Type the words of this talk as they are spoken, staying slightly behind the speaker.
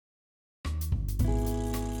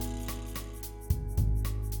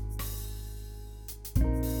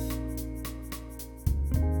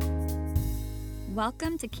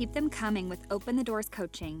Welcome to Keep Them Coming with Open the Doors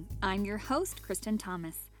Coaching. I'm your host, Kristen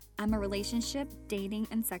Thomas. I'm a relationship, dating,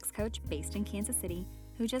 and sex coach based in Kansas City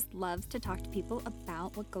who just loves to talk to people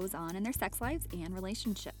about what goes on in their sex lives and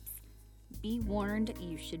relationships. Be warned,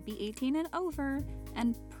 you should be 18 and over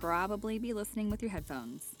and probably be listening with your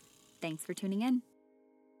headphones. Thanks for tuning in.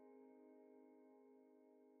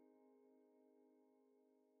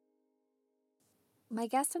 My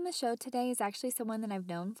guest on the show today is actually someone that I've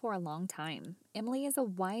known for a long time. Emily is a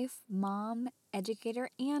wife, mom, educator,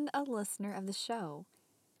 and a listener of the show.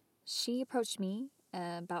 She approached me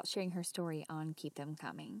about sharing her story on Keep Them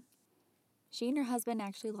Coming. She and her husband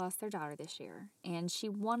actually lost their daughter this year, and she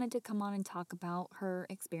wanted to come on and talk about her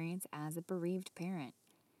experience as a bereaved parent.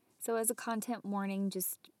 So as a content warning,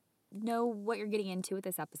 just know what you're getting into with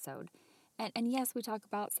this episode. And yes, we talk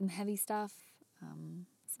about some heavy stuff,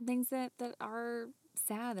 some things that are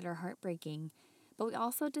sad, that are heartbreaking. But we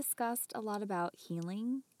also discussed a lot about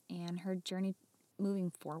healing and her journey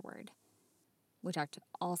moving forward. We talked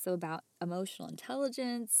also about emotional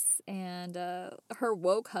intelligence and her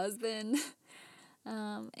woke husband,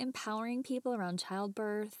 empowering people around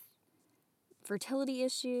childbirth, fertility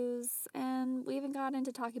issues, and we even got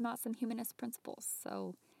into talking about some humanist principles.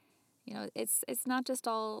 So, you know, it's not just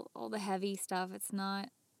all the heavy stuff. It's not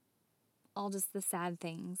all just the sad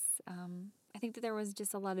things. I think that there was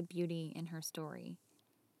just a lot of beauty in her story.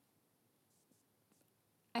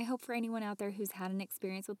 I hope for anyone out there who's had an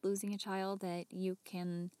experience with losing a child that you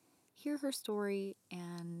can hear her story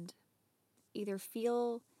and either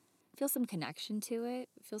feel some connection to it,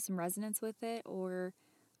 feel some resonance with it, or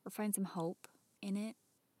find some hope in it.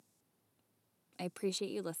 I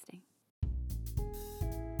appreciate you listening.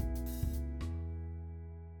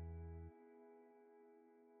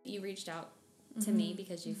 You reached out to me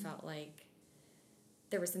because you felt like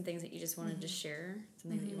there were some things that you just wanted to share,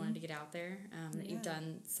 something that you wanted to get out there, that you've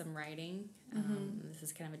done some writing. This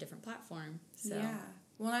is kind of a different platform. So. Yeah.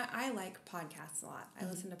 Well, I like podcasts a lot. I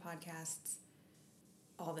listen to podcasts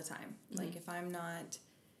all the time. Like if I'm not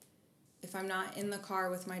in the car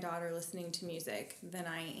with my daughter listening to music, then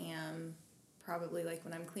I am probably, like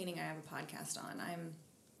when I'm cleaning, I have a podcast on.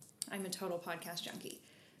 I'm a total podcast junkie.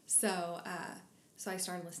 So I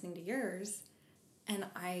started listening to yours, and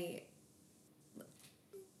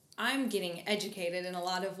I'm getting educated in a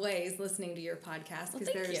lot of ways listening to your podcast,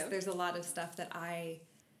 because there's a lot of stuff that I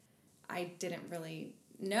didn't really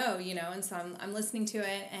know, and so I'm listening to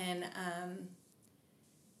it, and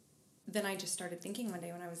then I just started thinking one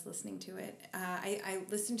day when I was listening to it. I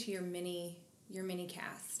listened to your mini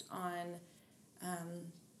cast on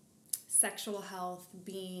sexual health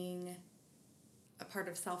being a part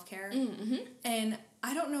of self-care, and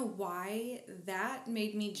I don't know why that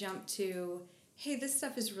made me jump to, hey, this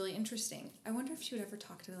stuff is really interesting. I wonder if she would ever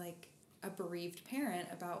talk to like a bereaved parent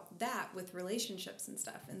about that with relationships and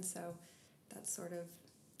stuff. And so that's sort of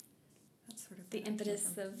the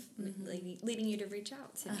impetus of leading you to reach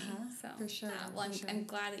out to me. So for sure. I'm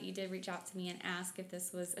glad that you did reach out to me and ask if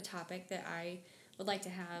this was a topic that I would like to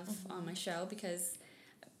have on my show, because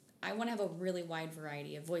I want to have a really wide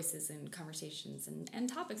variety of voices and conversations and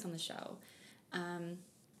topics on the show.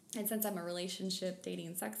 And since I'm a relationship, dating,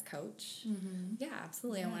 and sex coach, yeah,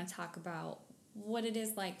 absolutely. Yeah. I want to talk about what it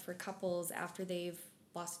is like for couples after they've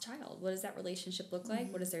lost a child. What does that relationship look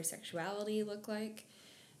like? What does their sexuality look like?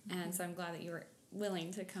 And so I'm glad that you were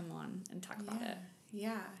willing to come on and talk about it.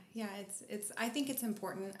 Yeah. It's. I think it's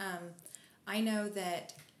important. I know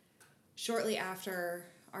that shortly after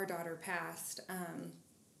our daughter passed,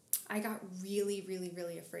 I got really, really,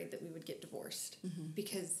 really afraid that we would get divorced,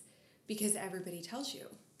 because everybody tells you,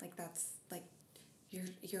 like, that's like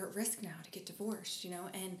you're at risk now to get divorced,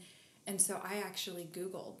 and so I actually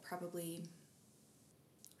Googled, probably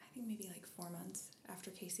I think maybe like 4 months after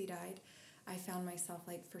Casey died. I found myself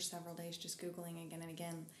like for several days just Googling again and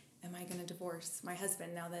again, am I going to divorce my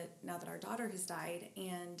husband now that our daughter has died?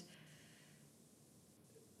 And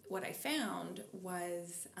what I found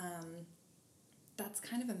was that's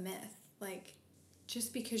kind of a myth. Like,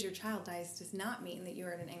 just because your child dies does not mean that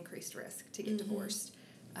you're at an increased risk to get divorced.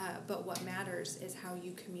 But what matters is how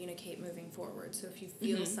you communicate moving forward. So if you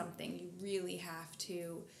feel something, you really have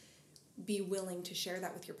to be willing to share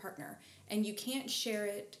that with your partner. And you can't share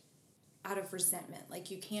it out of resentment.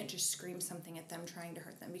 Like, you can't just scream something at them trying to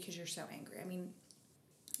hurt them because you're so angry. I mean,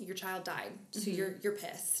 your child died, so you're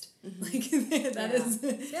pissed. Like,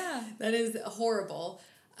 that is horrible.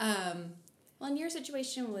 Well, and your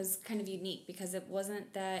situation was kind of unique because it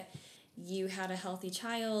wasn't that you had a healthy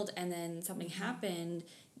child and then something happened.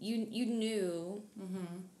 You knew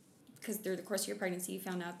because through the course of your pregnancy, you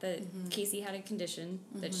found out that Casey had a condition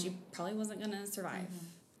that she probably wasn't going to survive.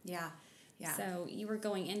 Yeah. So you were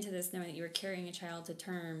going into this knowing that you were carrying a child to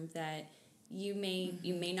term that you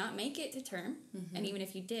may not make it to term, and even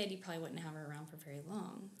if you did, you probably wouldn't have her around for very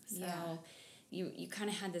long. So you kind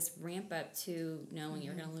of had this ramp up to knowing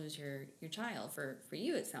you're going to lose your child. For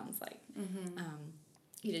you, it sounds like.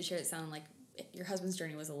 You did share it sounded like your husband's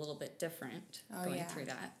journey was a little bit different going through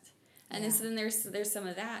that. And then, so then there's some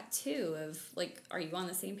of that too of like, are you on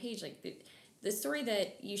the same page? Like the story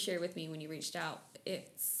that you shared with me when you reached out,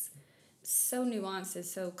 it's so nuanced,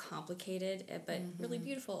 it's so complicated, but really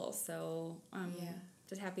beautiful. So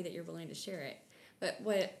just happy that you're willing to share it. But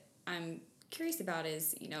what I'm curious about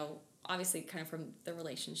is, obviously kind of from the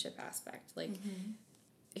relationship aspect, like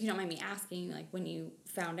if you don't mind me asking, like when you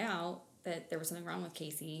found out that there was something wrong with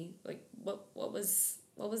Casey, like what was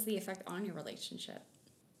the effect on your relationship?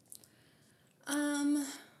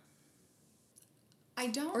 I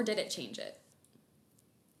don't. Or did it change it?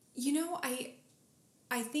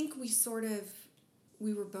 I think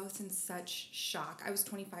we were both in such shock. I was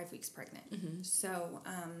 25 weeks pregnant. So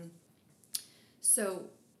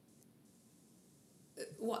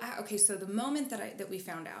the moment that we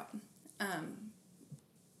found out,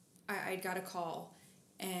 I got a call,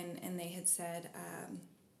 and they had said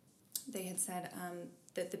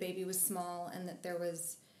that the baby was small and that there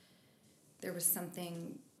was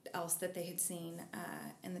something else that they had seen,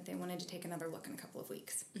 and that they wanted to take another look in a couple of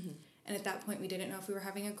weeks. And at that point, we didn't know if we were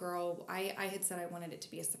having a girl. I had said I wanted it to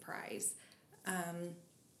be a surprise.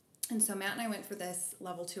 And so Matt and I went for this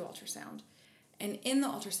level 2 ultrasound. And in the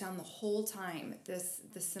ultrasound, the whole time, the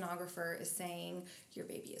sonographer is saying, your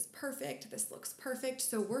baby is perfect, this looks perfect.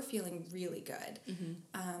 So we're feeling really good.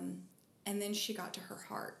 And then she got to her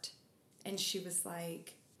heart, and she was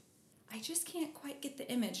like, I just can't quite get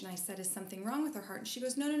the image. And I said, is something wrong with her heart? And she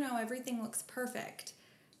goes, no, everything looks perfect.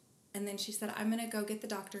 And then she said, I'm going to go get the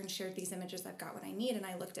doctor and share these images. I've got what I need. And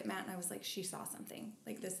I looked at Matt and I was like, she saw something.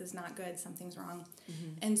 Like, this is not good. Something's wrong.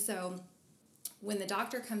 And so when the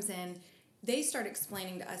doctor comes in, they start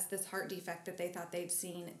explaining to us this heart defect that they thought they'd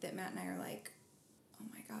seen, that Matt and I are like, oh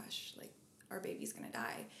my gosh, like, our baby's going to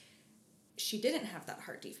die. She didn't have that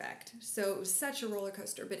heart defect. So it was such a roller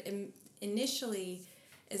coaster. But initially,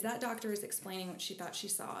 as that doctor is explaining what she thought she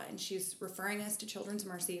saw, and she's referring us to Children's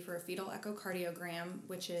Mercy for a fetal echocardiogram,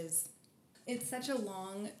 it's such a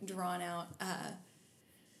long, drawn-out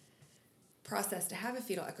process to have a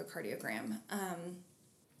fetal echocardiogram.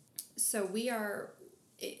 So we are,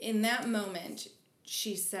 in that moment,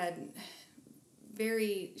 she said,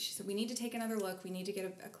 we need to take another look. We need to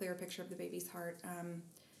get a clearer picture of the baby's heart.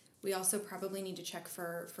 We also probably need to check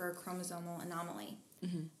for a chromosomal anomaly.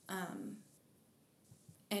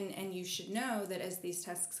 And you should know that as these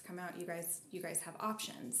tests come out, you guys have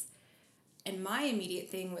options. And my immediate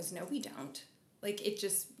thing was, no, we don't. Like,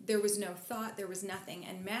 there was no thought, there was nothing.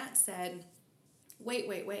 And Matt said, wait.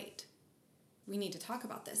 We need to talk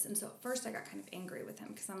about this. And so at first I got kind of angry with him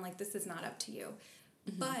because I'm like, this is not up to you.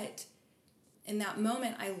 But in that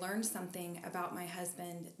moment, I learned something about my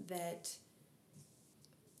husband that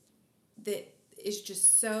is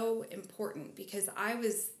just so important, because I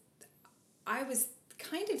was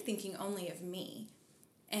kind of thinking only of me,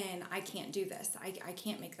 and I can't do this. I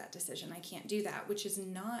can't make that decision. I can't do that, which is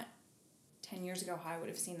not 10 years ago how I would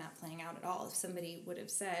have seen that playing out at all. If somebody would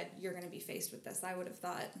have said, you're going to be faced with this, I would have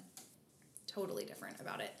thought totally different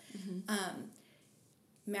about it.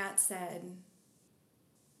 Matt said,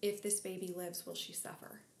 if this baby lives, will she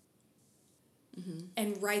suffer?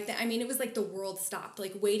 And right then, I mean, it was like the world stopped.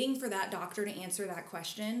 Like, waiting for that doctor to answer that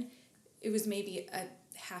question, it was maybe a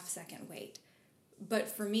half-second wait. But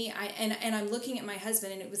for me, I'm looking at my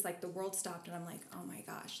husband, and it was like the world stopped, and I'm like, oh my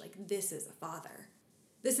gosh, like, this is a father.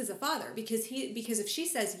 This is a father, because if she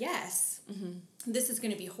says yes, this is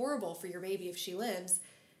going to be horrible for your baby if she lives,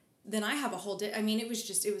 then I have a whole it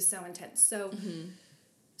was so intense.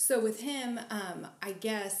 So with him, I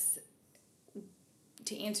guess,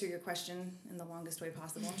 to answer your question in the longest way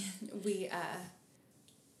possible,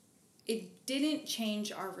 it didn't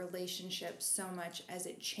change our relationship so much as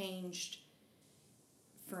it changed,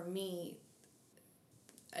 for me,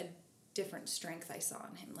 a different strength I saw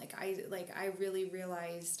in him. I really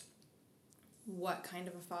realized what kind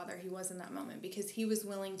of a father he was in that moment, because he was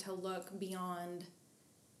willing to look beyond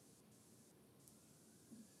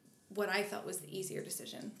what I felt was the easier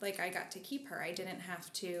decision. Like, I got to keep her. I didn't have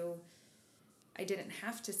to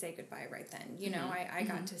say goodbye right then. I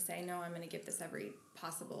got to say, no, I'm going to give this every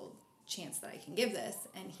possible chance that I can give this.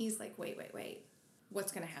 And he's like, wait.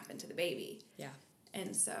 What's going to happen to the baby? Yeah.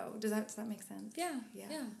 And so, does that make sense? Yeah.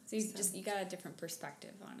 Yeah. So you got a different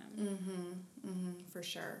perspective on them. For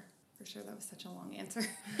sure. That was such a long answer.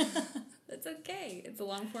 That's okay. It's a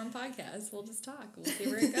long form podcast. We'll just talk. We'll see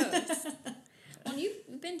where it goes. Well,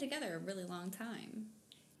 you've been together a really long time.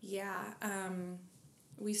 Yeah.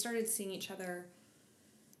 We started seeing each other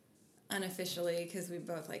unofficially because we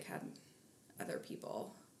both like had other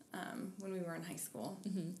people when we were in high school.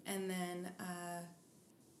 And then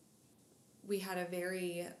we had a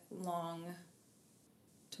very long,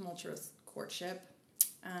 tumultuous courtship.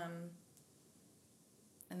 And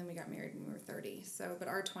then we got married when we were 30. So, but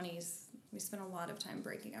our 20s, we spent a lot of time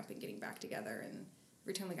breaking up and getting back together. And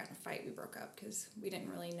every time we got in a fight, we broke up because we didn't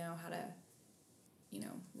really know how to,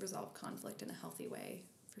 resolve conflict in a healthy way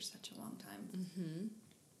for such a long time.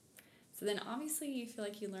 So then obviously you feel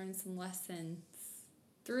like you learned some lessons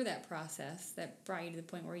through that process that brought you to the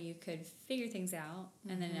point where you could figure things out.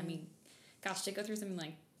 And then, I mean, gosh, to go through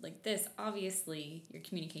something like this, obviously your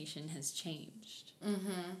communication has changed.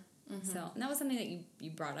 So, and that was something that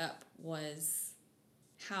you brought up, was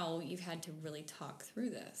how you've had to really talk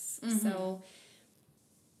through this. So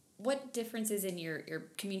what differences in your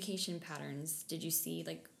communication patterns did you see,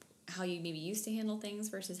 like how you maybe used to handle things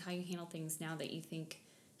versus how you handle things now that you think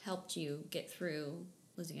helped you get through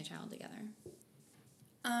losing a child together?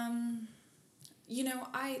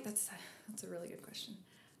 That's a really good question.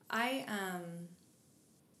 I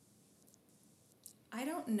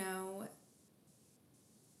don't know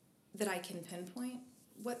that I can pinpoint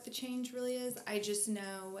what the change really is. I just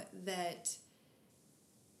know that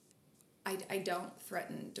I don't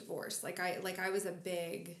threaten divorce. Like I was a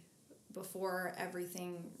big, before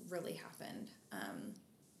everything really happened,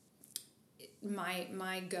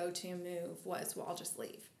 my go-to move was, well, I'll just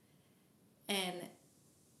leave. And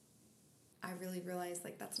I really realized,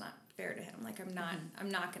 like, that's not fair to him. Like, I'm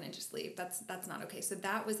not going to just leave. That's not okay. So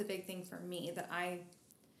that was a big thing for me that I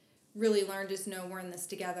really learned, is no, we're in this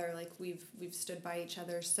together. Like, we've stood by each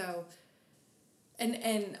other. So,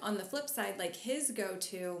 and on the flip side, like, his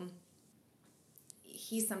go-to,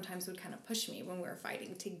 he sometimes would kind of push me when we were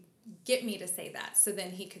fighting to get me to say that. So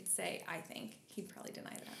then he could say, I think. He'd probably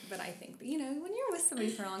deny that. But I think that, when you're with somebody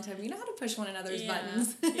for a long time, you know how to push one another's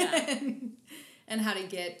buttons. Yeah. and how to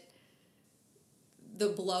get the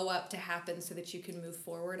blow up to happen so that you can move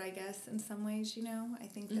forward, I guess, in some ways, I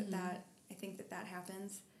think that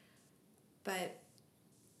happens. But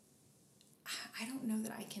I don't know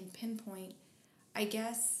that I can pinpoint. I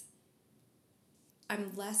guess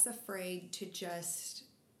I'm less afraid to just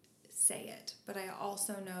say it, but I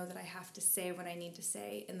also know that I have to say what I need to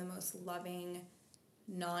say in the most loving,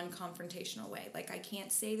 non-confrontational way. Like, I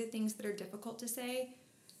can't say the things that are difficult to say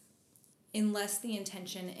unless the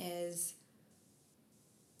intention is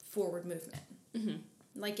forward movement.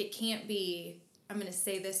 Like, it can't be, I'm going to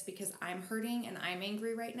say this because I'm hurting and I'm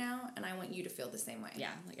angry right now, and I want you to feel the same way.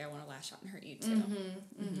 Yeah, like I want to lash out and hurt you too.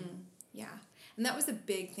 Yeah. And that was a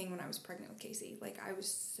big thing when I was pregnant with Casey. Like, I was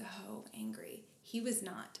so angry. He was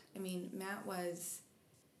not. I mean, Matt was,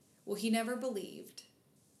 well, he never believed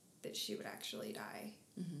that she would actually die.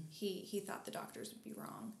 He thought the doctors would be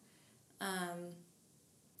wrong.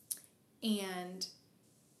 And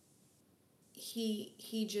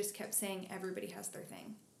he just kept saying, everybody has their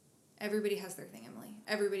thing. Everybody has their thing, Emily.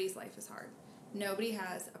 Everybody's life is hard. Nobody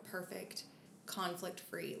has a perfect,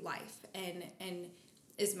 conflict-free life. And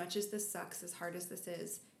as much as this sucks, as hard as this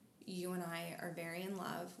is, you and I are very in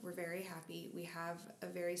love. We're very happy. We have a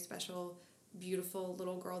very special, beautiful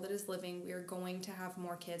little girl that is living. We are going to have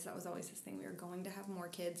more kids. That was always his thing. We are going to have more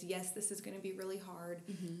kids. Yes, this is going to be really hard.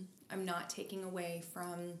 I'm not taking away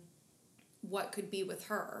from what could be with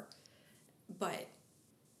her. But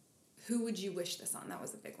who would you wish this on? That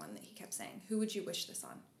was a big one that he kept saying. Who would you wish this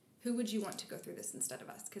on? Who would you want to go through this instead of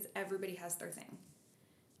us? Because everybody has their thing.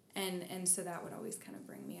 And so that would always kind of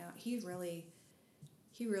bring me out. He really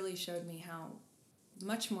showed me how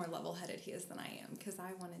much more level-headed he is than I am, because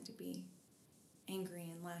I wanted to be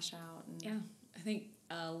angry and lash out. And yeah, I think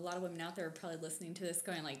a lot of women out there are probably listening to this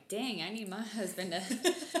going like, dang, I need my husband to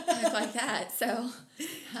act like that. So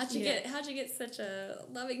how'd you get such a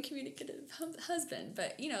loving, communicative husband?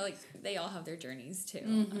 But, like, they all have their journeys too.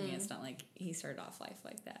 I mean, it's not like he started off life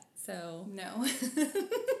like that. So no.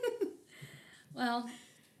 Well,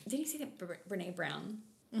 did you see that Brene Brown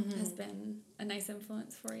has been a nice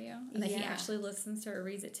influence for you? And that he actually listens to her,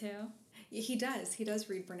 reads it too? He does. He does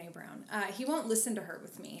read Brene Brown. He won't listen to her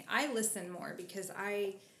with me. I listen more because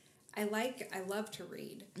I love to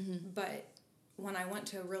read. But when I want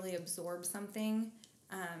to really absorb something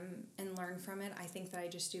and learn from it, I think that I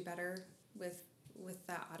just do better with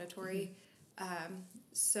that auditory.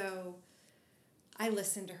 So I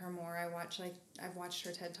listen to her more. I've watched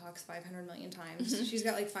her TED Talks 500 million times. She's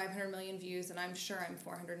got like 500 million views, and I'm sure I'm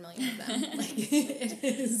 400 million of them. Like it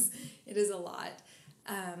is a lot.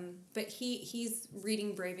 But he's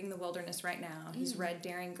reading Braving the Wilderness right now. He's read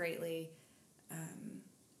Daring Greatly.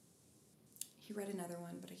 He read another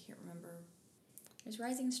one, but I can't remember. There's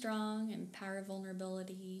Rising Strong and Power of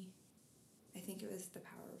Vulnerability. I think it was the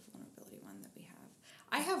Power of Vulnerability one that we have.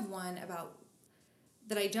 I have one about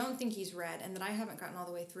that I don't think he's read and that I haven't gotten all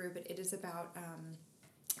the way through, but it is about,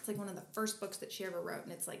 it's like one of the first books that she ever wrote,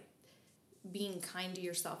 and it's like being kind to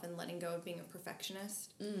yourself and letting go of being a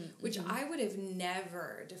perfectionist, which I would have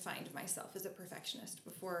never defined myself as a perfectionist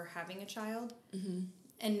before having a child.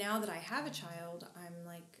 And now that I have a child, I'm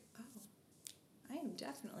like, oh, I am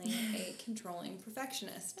definitely a controlling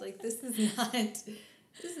perfectionist. Like this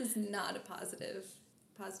is not a positive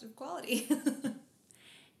quality.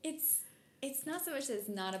 It's not so much that it's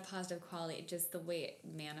not a positive quality, it's just the way it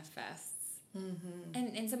manifests.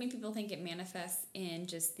 And so many people think it manifests in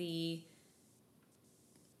just when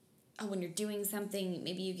you're doing something,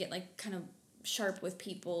 maybe you get like kind of sharp with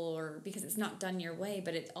people or because it's not done your way,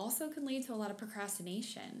 but it also can lead to a lot of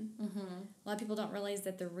procrastination. A lot of people don't realize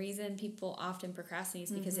that the reason people often procrastinate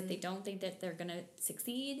is because if they don't think that they're going to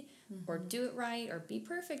succeed or do it right or be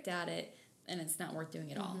perfect at it, and it's not worth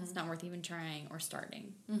doing at all. It's not worth even trying or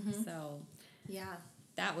starting. So yeah,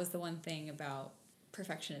 that was the one thing about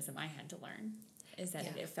perfectionism I had to learn, is that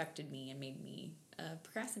it affected me and made me a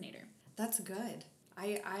procrastinator. That's good.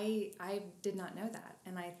 I did not know that,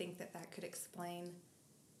 and I think that could explain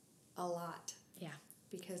a lot. Yeah.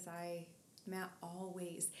 Because Matt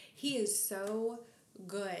he is so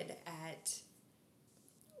good at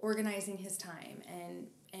organizing his time and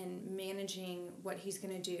managing what he's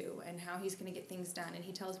going to do and how he's going to get things done. And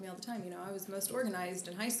he tells me all the time, I was most organized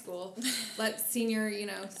in high school. The senior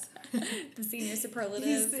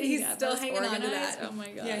superlative. He's still hanging on to that. Oh my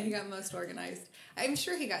God. Yeah, he got most organized. I'm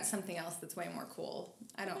sure he got something else that's way more cool.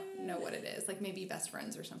 I don't know what it is. Like maybe best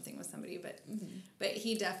friends or something with somebody. But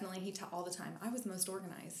he definitely, all the time, I was most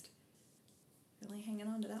organized. Really hanging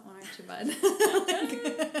on to that one, aren't you,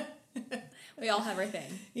 bud? We all have our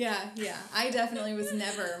thing. Yeah. I definitely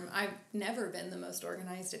I've never been the most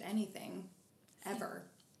organized at anything, ever.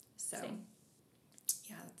 So, Same.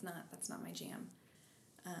 yeah, that's not my jam.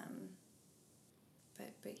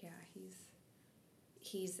 But yeah,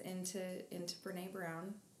 he's into Brene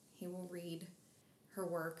Brown. He will read her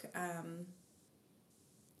work.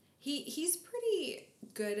 He's pretty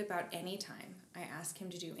good about any time I ask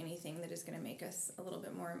him to do anything that is going to make us a little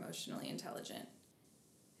bit more emotionally intelligent.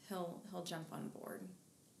 He'll jump on board.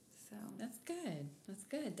 So that's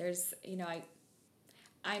good. There's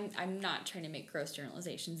I'm not trying to make gross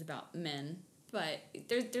generalizations about men, but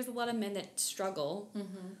there's a lot of men that struggle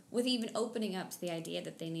with even opening up to the idea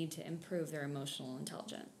that they need to improve their emotional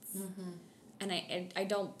intelligence. And I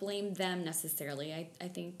don't blame them necessarily. I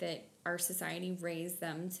think that our society raised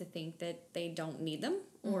them to think that they don't need them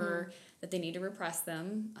or that they need to repress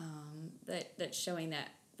them. That showing that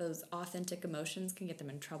those authentic emotions can get them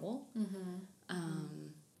in trouble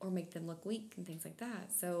or make them look weak and things like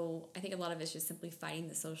that. So I think a lot of it's just simply fighting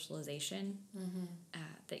the socialization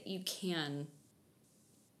that you can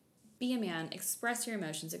be a man, express your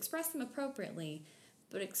emotions, express them appropriately,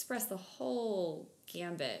 but express the whole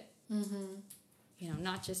gambit.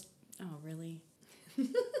 Not just, oh, really?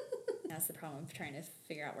 That's the problem of trying to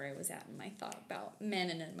figure out where I was at in my thought about men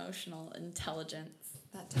and emotional intelligence.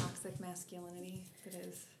 That toxic masculinity that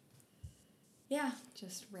is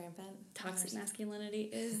just rampant. Toxic masculinity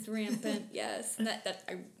is rampant, yes.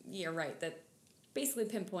 And you're right, that basically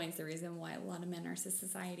pinpoints the reason why a lot of men in our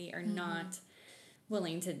society are not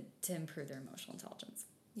willing to improve their emotional intelligence.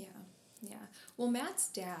 Yeah. Well, Matt's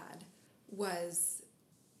dad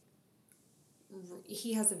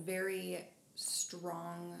he has a very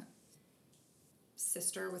strong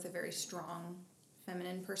sister with a very strong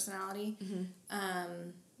feminine personality,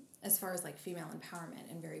 as far as like female empowerment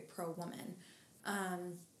and very pro-woman.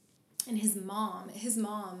 And his mom,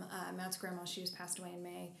 Matt's grandma, she just passed away in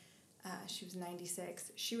May. She was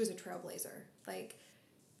 96. She was a trailblazer. Like,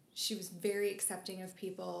 she was very accepting of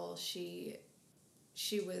people. She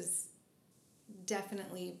was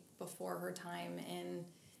definitely before her time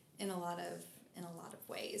in a lot of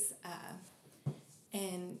ways.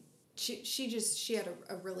 And she had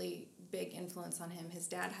a really big influence on him. His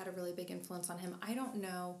dad had a really big influence on him. I don't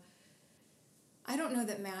know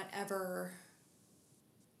that Matt ever,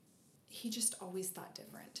 he just always thought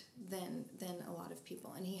different than a lot of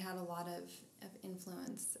people. And he had a lot of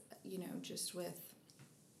influence, just with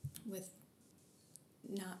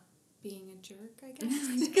not being a jerk, I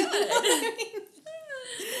guess. Good.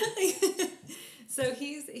 So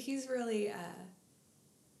he's really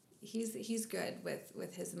he's good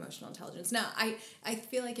with his emotional intelligence. Now I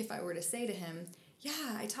feel like if I were to say to him,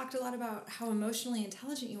 yeah, I talked a lot about how emotionally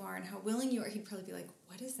intelligent you are and how willing you are, he'd probably be like,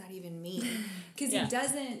 what does that even mean? Because Yeah. he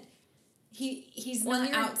doesn't. He's Well,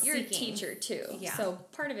 not out you're a seeking. teacher too. Yeah. So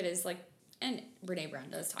part of it is like, and Brene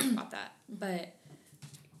Brown does talk about that, but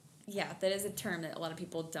yeah, that is a term that a lot of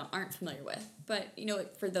people aren't familiar with. But you know,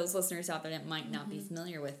 for those listeners out there that might not be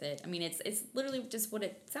familiar with it, I mean, it's literally just what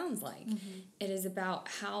it sounds like. It is about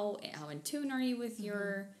how in tune are you with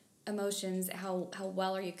your emotions, how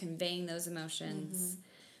well are you conveying those emotions.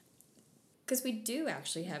 Because we do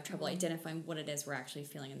actually have trouble identifying what it is we're actually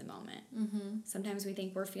feeling in the moment. Sometimes we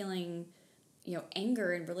think we're feeling, you know,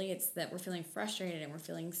 anger, and really it's that we're feeling frustrated and we're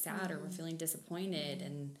feeling sad or we're feeling disappointed,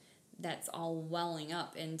 and that's all welling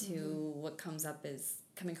up into what comes up as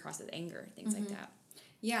coming across as anger, things like that.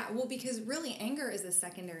 Yeah, well, because really anger is a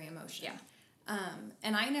secondary emotion. Yeah.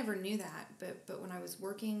 And I never knew that, but when I was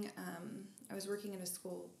working at a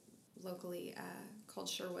school locally called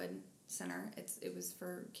Sherwood Center. It was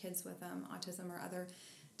for kids with autism or other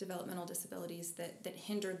developmental disabilities that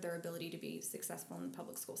hindered their ability to be successful in the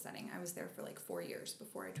public school setting. I was there for like 4 years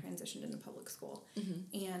before I transitioned into public school.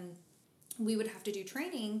 And we would have to do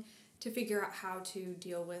training to figure out how to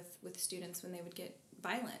deal with students when they would get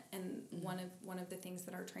violent. And one of the things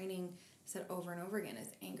that our training said over and over again is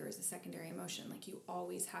anger is a secondary emotion. Like, you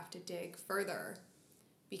always have to dig further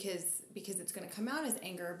because it's going to come out as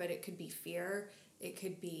anger, but it could be fear. It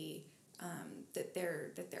could be that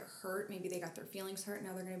they're hurt. Maybe they got their feelings hurt.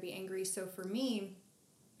 Now they're going to be angry. So for me,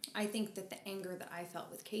 I think that the anger that I felt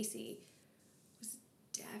with Casey was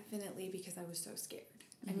definitely because I was so scared.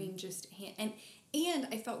 I mean, and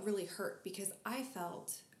I felt really hurt because I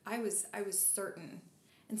was certain,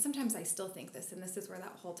 and sometimes I still think this, and this is where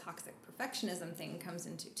that whole toxic perfectionism thing comes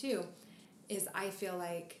into too, is I feel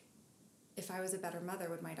like if I was a better mother,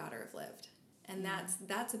 would my daughter have lived? And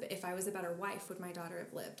that's if I was a better wife, would my daughter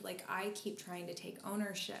have lived? Like, I keep trying to take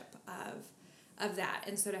ownership of that.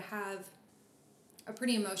 And so to have a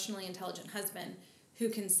pretty emotionally intelligent husband who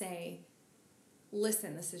can say,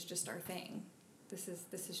 listen, this is just our thing. This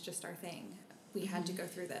is just our thing. We had to go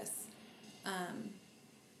through this.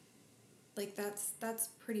 Like, that's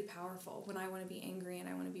pretty powerful when I want to be angry and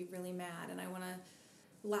I want to be really mad and I want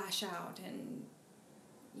to lash out and,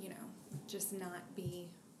 you know, just not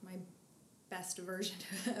be my best version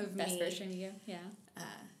of me. Best version of you, yeah.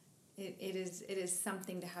 It is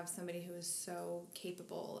something to have somebody who is so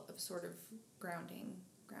capable of sort of grounding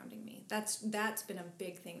me. That's been a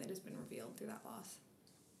big thing that has been revealed through that loss.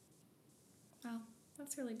 Wow,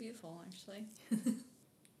 that's really beautiful, actually.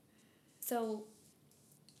 So,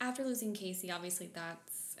 after losing Casey, obviously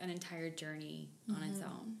that's an entire journey on its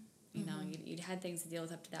own. You know, you'd had things to deal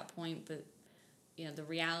with up to that point, but you know, the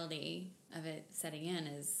reality of it setting in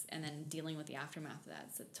and then dealing with the aftermath of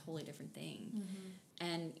that's a totally different thing.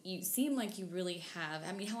 And you seem like you really have.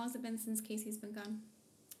 I mean, how long has it been since Casey's been gone?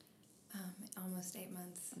 Almost 8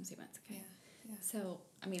 months. Almost 8 months. Okay. Yeah. So,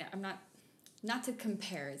 I mean, I'm not to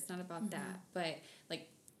compare. It's not about that, but like,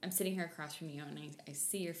 I'm sitting here across from you and I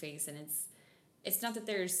see your face, and it's not that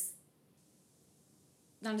there's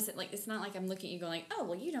not to say, like, it's not like I'm looking at you going like, oh,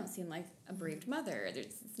 well, you don't seem like a bereaved mother.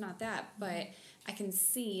 It's not that, but I can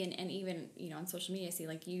see, and even, you know, on social media, I see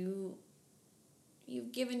like you've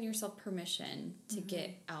given yourself permission to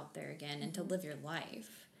get out there again and to live your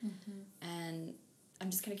life. And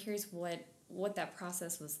I'm just kind of curious what that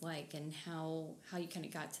process was like and how you kind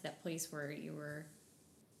of got to that place where you are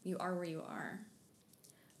where you are.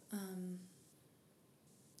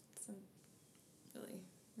 It's a really,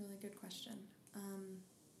 really good question.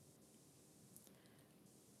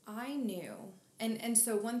 I knew, and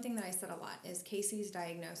so one thing that I said a lot is Casey's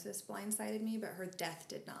diagnosis blindsided me, but her death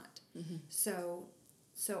did not. So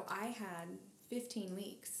I had 15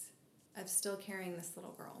 weeks of still carrying this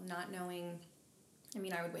little girl, not knowing. I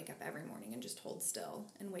mean, I would wake up every morning and just hold still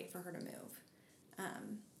and wait for her to move.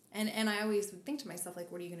 And I always would think to myself,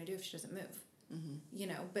 like, what are you going to do if she doesn't move? You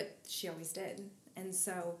know, but she always did. And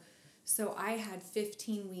so I had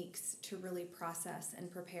 15 weeks to really process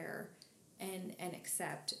and prepare and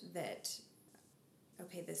accept that,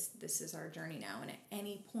 okay, this is our journey now. And at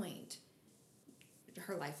any point,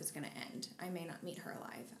 her life is going to end. I may not meet her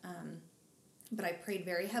alive. But I prayed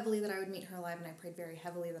very heavily that I would meet her alive, and I prayed very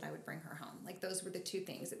heavily that I would bring her home. Like, those were the two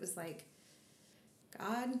things. It was like,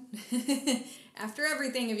 God, after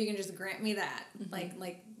everything, if you can just grant me that.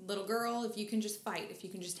 Like little girl, if you can just fight, if you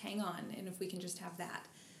can just hang on, and if we can just have that.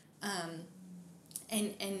 And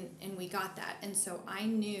we got that. And so I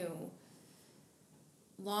knew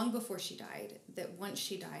long before she died that once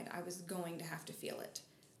she died, I was going to have to feel it.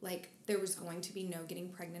 Like, there was going to be no getting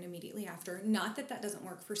pregnant immediately after. Not that that doesn't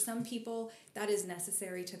work. For some people, that is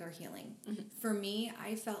necessary to their healing. Mm-hmm. For me,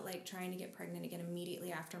 I felt like trying to get pregnant again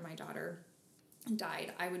immediately after my daughter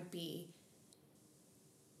died, I would be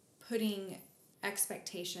putting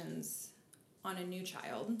expectations on a new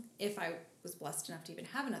child, if I was blessed enough to even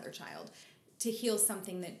have another child, to heal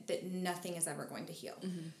something that nothing is ever going to heal.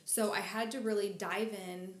 Mm-hmm. So I had to really dive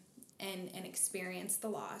in and experience the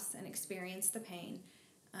loss and experience the pain,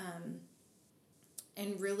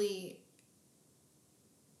 and really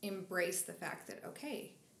embrace the fact that,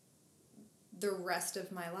 okay, the rest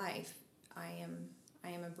of my life, I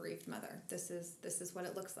am a bereaved mother. This is what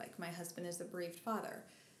it looks like. My husband is a bereaved father.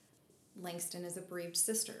 Langston is a bereaved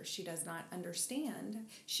sister. She does not understand.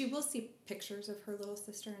 She will see pictures of her little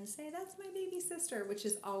sister and say, "That's my baby sister," which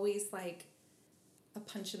is always like a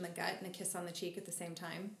punch in the gut and a kiss on the cheek at the same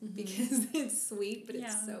time, mm-hmm. because it's sweet, but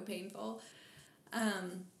it's so painful.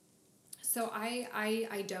 So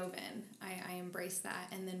I dove in. I embraced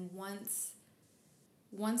that. And then once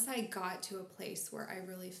I got to a place where I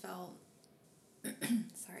really felt,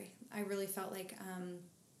 I really felt like,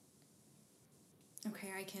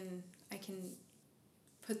 okay, I can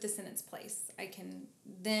put this in its place. I can,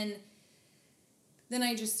 then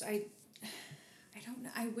I don't know.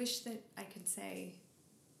 I wish that I could say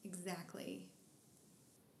exactly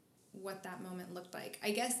what that moment looked like.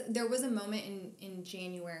 I guess there was a moment in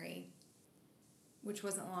January, which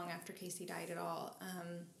wasn't long after Casey died at all,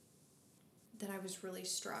 that I was really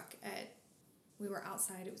struck at. We were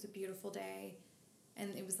outside. It was a beautiful day,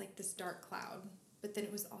 and it was like this dark cloud, but then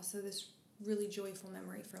it was also this really joyful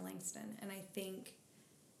memory for Langston. And I think,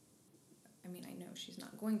 I mean, I know she's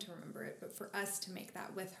not going to remember it, but for us to make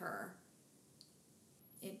that with her,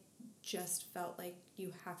 it just felt like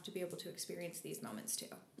you have to be able to experience these moments too.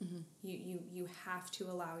 Mm-hmm. You have to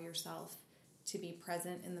allow yourself to be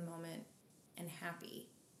present in the moment and happy,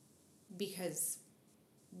 because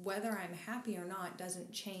whether I'm happy or not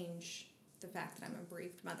doesn't change the fact that I'm a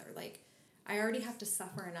bereaved mother. Like, I already have to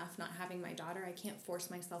suffer enough not having my daughter. I can't force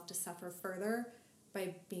myself to suffer further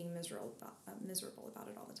by being miserable about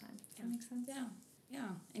it all the time. Does that make sense? Yeah.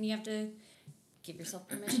 And you have to give yourself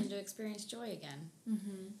permission to experience joy again.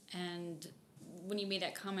 Mm-hmm. And when you made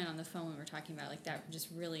that comment on the phone when we were talking about, like, that just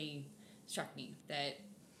really struck me, that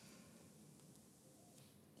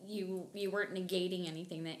you weren't negating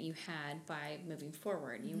anything that you had by moving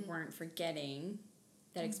forward. Mm-hmm. You weren't forgetting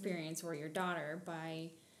that experience or your daughter by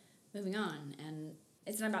moving on. And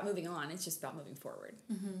it's not about moving on, it's just about moving forward.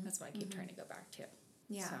 Mm-hmm. That's what I keep trying to go back to.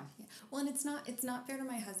 Yeah. Well, and it's not fair to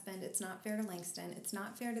my husband, it's not fair to Langston, it's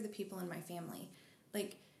not fair to the people in my family.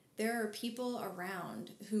 Like, there are people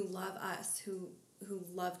around who love us, who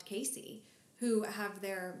loved Casey, who have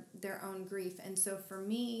their own grief. And so for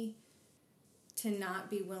me to not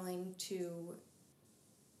be willing to,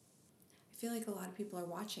 I feel like a lot of people are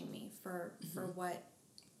watching me for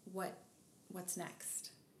what's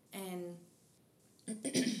next. And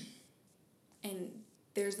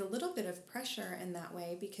there's a little bit of pressure in that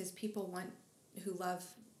way, because people who love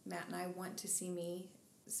Matt and I want to see me,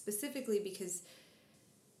 specifically because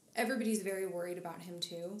everybody's very worried about him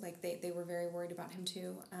too. Like, they were very worried about him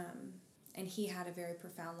too. And he had a very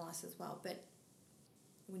profound loss as well. But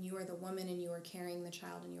when you are the woman and you are carrying the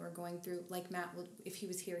child and you are going through, like Matt would, if he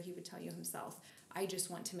was here, he would tell you himself, I just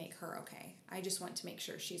want to make her okay. I just want to make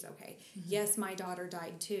sure she's okay. Mm-hmm. Yes, my daughter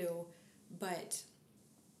died too, but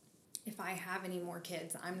if I have any more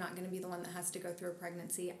kids, I'm not going to be the one that has to go through a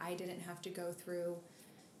pregnancy. I didn't have to go through,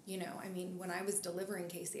 I mean, when I was delivering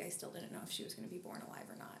Casey, I still didn't know if she was going to be born alive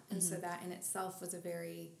or not. And so that in itself was a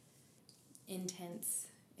very intense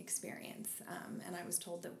experience. And I was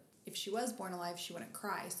told that if she was born alive, she wouldn't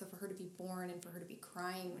cry. So for her to be born and for her to be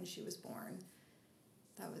crying when she was born,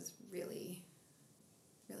 that was really,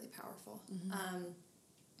 really powerful. Mm-hmm.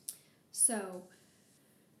 So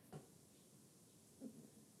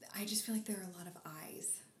I just feel like there are a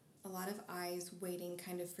lot of eyes waiting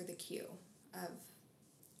kind of for the cue of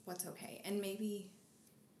what's okay. And maybe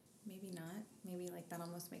not. Maybe, like, that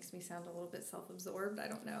almost makes me sound a little bit self-absorbed. I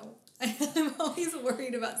don't know. I'm always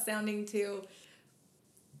worried about sounding too.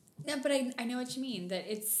 No, but I know what you mean, that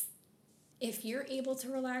it's, if you're able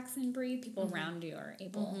to relax and breathe, people around you are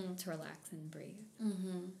able to relax and breathe.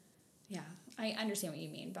 Mm-hmm. Yeah, I understand what you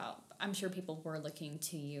mean about, I'm sure people were looking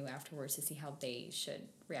to you afterwards to see how they should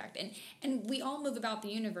react. And we all move about the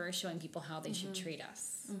universe showing people how they should treat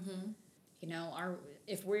us. Mm-hmm.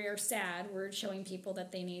 If we're sad, we're showing people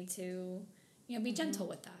that they need to, be gentle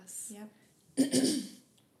with us. Yep.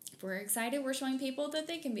 we're excited, we're showing people that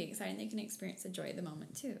they can be excited, they can experience the joy of the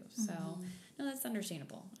moment too. So no, that's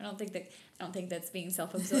understandable. I don't think that's being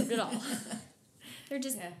self-absorbed at all. They're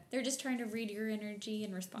just trying to read your energy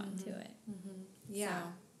and respond to it. Yeah.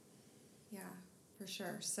 Yeah, for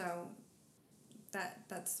sure. So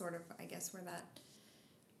that's sort of, I guess, where that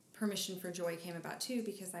permission for joy came about too,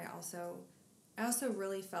 because I also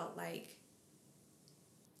really felt like,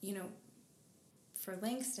 you know, for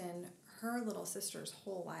Langston, her little sister's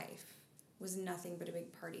whole life was nothing but a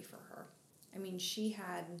big party for her. I mean, she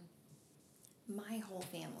had my whole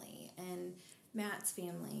family and Matt's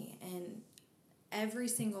family, and every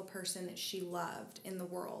single person that she loved in the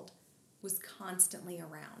world was constantly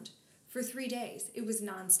around. For 3 days, it was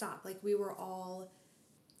nonstop. Like, we were all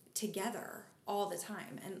together all the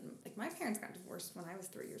time. And like, my parents got divorced when I was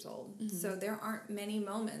 3 years old. So there aren't many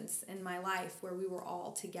moments in my life where we were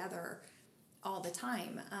all together all the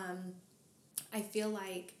time. I feel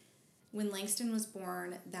like when Langston was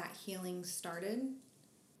born, that healing started,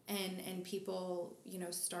 and people, you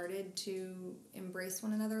know, started to embrace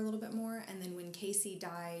one another a little bit more. And then when Casey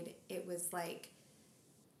died, it was like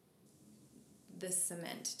the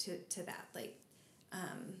cement to that, like,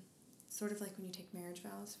 sort of like when you take marriage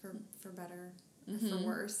vows for better or for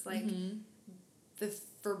worse, like the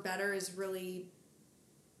for better is really,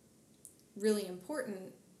 really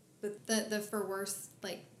important, but the for worse,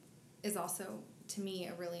 like, is also, to me,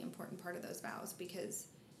 a really important part of those vows, because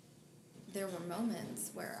there were moments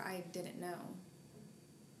where I didn't know.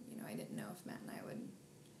 You know, I didn't know if Matt and I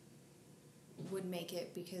would make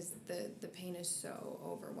it, because the pain is so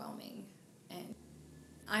overwhelming. And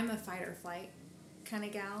I'm a fight or flight kind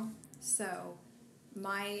of gal, so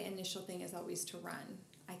my initial thing is always to run.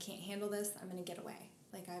 I can't handle this. I'm going to get away.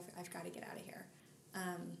 Like, I've got to get out of here.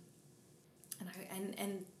 And I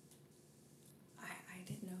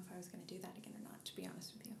didn't know if I was going to do that again or not, to be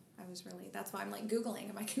honest with you. I was really, that's why I'm like Googling,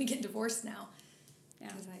 am I going to get divorced now?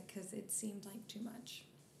 Yeah. Because it seemed like too much.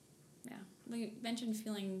 Yeah. Well, you mentioned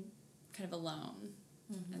feeling kind of alone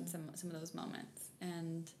in some of those moments.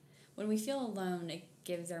 And when we feel alone, it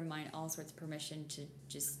gives our mind all sorts of permission to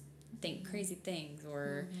just think crazy things,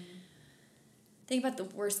 or think about the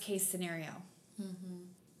worst case scenario.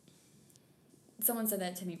 Someone said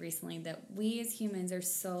that to me recently, that we as humans are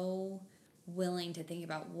so willing to think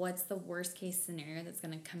about what's the worst case scenario that's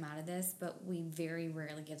going to come out of this, but we very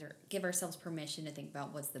rarely give ourselves permission to think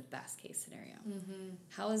about what's the best case scenario.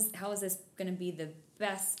 How is this going to be the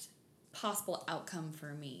best possible outcome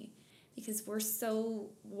for me? Because we're so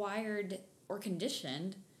wired or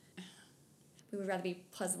conditioned, we would rather be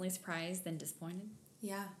pleasantly surprised than disappointed.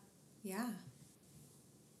 Yeah,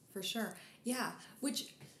 for sure. Yeah, which,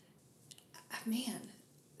 man,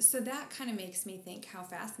 so that kind of makes me think how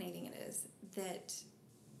fascinating it is that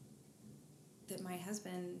my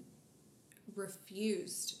husband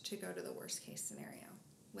refused to go to the worst case scenario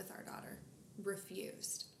with our daughter.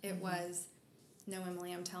 Refused. It was, no,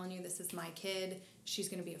 Emily, I'm telling you, this is my kid. She's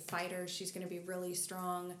going to be a fighter. She's going to be really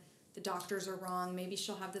strong. The doctors are wrong. Maybe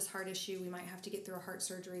she'll have this heart issue. We might have to get through a heart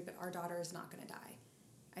surgery, but our daughter is not going to die.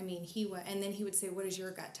 I mean, and then he would say, what does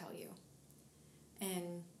your gut tell you?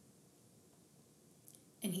 And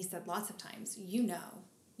he said lots of times, you know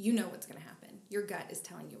what's going to happen. Your gut is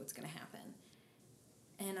telling you what's going to happen.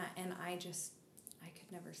 And I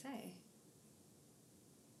could never say.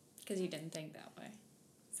 Because you didn't think that way,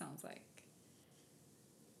 sounds like.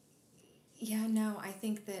 Yeah, no, I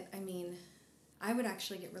think that, I mean, I would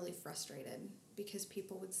actually get really frustrated because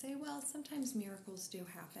people would say, well, sometimes miracles do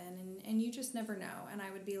happen and you just never know. And I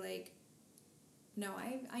would be like, no,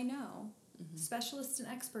 I know. Specialists and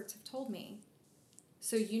experts have told me.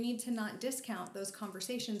 So you need to not discount those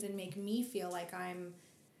conversations and make me feel like I'm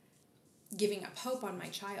giving up hope on my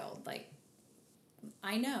child. Like,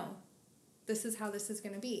 I know this is how this is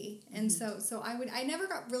going to be. And so I never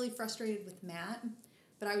got really frustrated with Matt,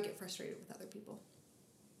 but I would get frustrated with other people.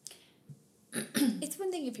 It's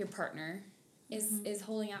one thing if your partner is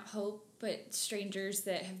holding out hope, but strangers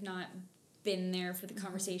that have not been there for the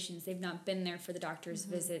conversations, they've not been there for the doctor's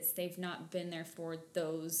visits, they've not been there for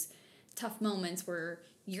those tough moments where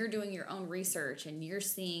you're doing your own research and you're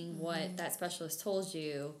seeing what that specialist told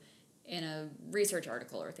you in a research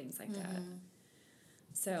article or things like that.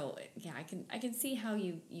 So yeah, I can see how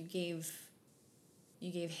you gave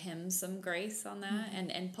him some grace on that,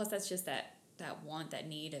 and plus that's just that want, that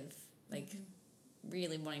need of like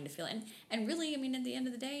really wanting to feel it. And really, I mean, at the end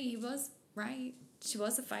of the day, he was right. She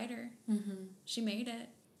was a fighter. She made it.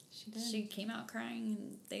 She did. She came out crying,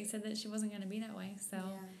 and they said that she wasn't going to be that way. So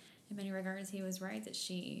in many regards, he was right that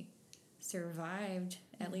she survived,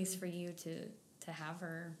 at least for you to have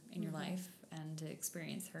her in your life. and to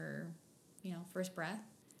experience her, first breath.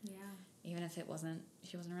 Yeah. Even if she wasn't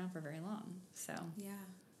around for very long. So Yeah.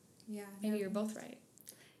 Yeah. maybe you're both right.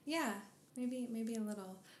 Yeah. Maybe a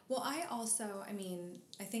little. Well, I also, I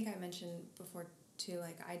think I mentioned before too,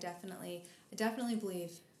 like I definitely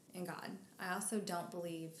believe in God. I also don't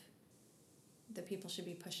believe that people should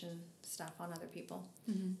be pushing stuff on other people.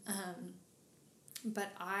 Mm-hmm.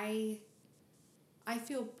 But I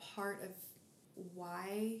feel part of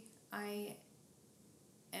why I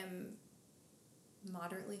am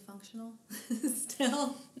moderately functional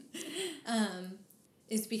still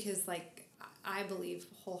is because like I believe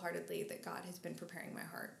wholeheartedly that God has been preparing my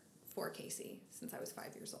heart for Casey since I was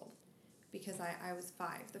 5 years old, because I was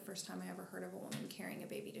 5 the first time I ever heard of a woman carrying a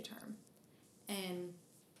baby to term, and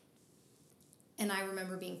I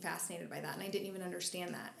remember being fascinated by that, and I didn't even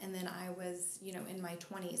understand that. And then I was, in my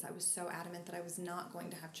 20s, I was so adamant that I was not going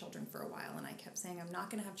to have children for a while, and I kept saying, I'm not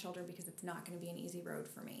going to have children because it's not going to be an easy road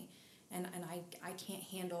for me. And I can't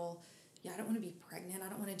handle, I don't want to be pregnant, I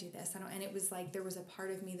don't want to do this, and it was like there was a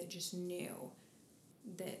part of me that just knew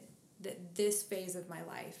that this phase of my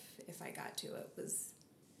life, if I got to it, was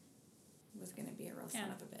going to be a real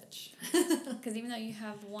son of a bitch. Because even though you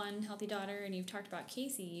have one healthy daughter and you've talked about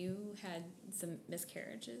Casey, you had some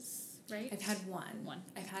miscarriages, right? I've had one.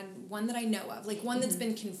 I've had one that I know of, like one that's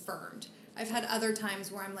been confirmed. I've had other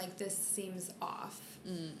times where I'm like, this seems off.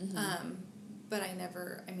 But I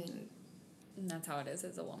never, And that's how it is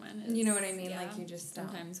as a woman. You know what I mean? Yeah. Like you just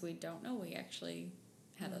sometimes we don't know we actually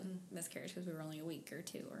had a miscarriage because we were only a week or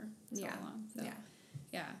two or so long. So,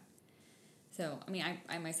 yeah. So,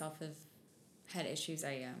 I myself have had issues.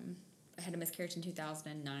 I had a miscarriage in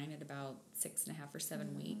 2009 at about 6.5 or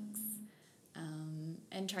 7 weeks,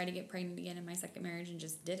 and tried to get pregnant again in my second marriage and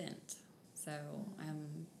just didn't. So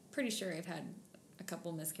I'm pretty sure I've had a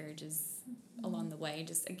couple miscarriages along the way.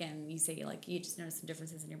 Just again, you say like you just notice some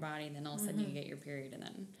differences in your body, and then all of a sudden you get your period, and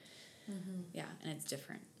then and it's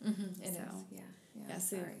different. It is. Yeah.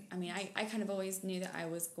 So sorry. I kind of always knew that I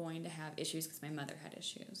was going to have issues because my mother had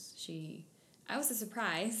issues. I was a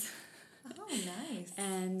surprise. Oh, nice.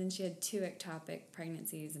 And then she had 2 ectopic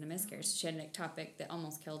pregnancies and a miscarriage. She had an ectopic that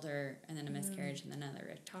almost killed her, and then a miscarriage, and then another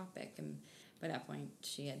ectopic. And by that point,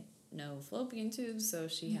 she had no fallopian tubes, so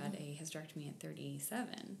she had a hysterectomy at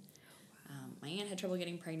 37. Oh, wow. My aunt had trouble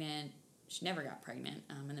getting pregnant. She never got pregnant.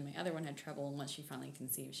 And then my other one had trouble, and once she finally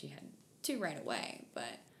conceived, she had 2 right away.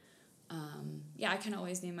 But, I kind of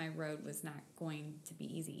always knew my road was not going to be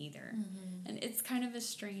easy either. And it's kind of a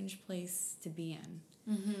strange place to be in.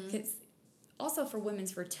 Because also for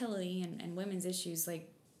women's fertility and women's issues,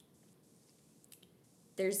 like,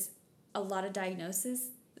 there's a lot of diagnoses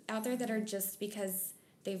out there that are just because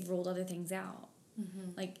they've ruled other things out.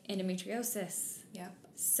 Like endometriosis. Yep.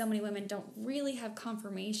 So many women don't really have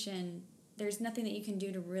confirmation. There's nothing that you can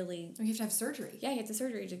do to really... You have to have surgery. Yeah, you have to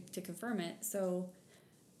surgery to confirm it. So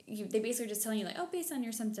they basically just telling you, like, oh, based on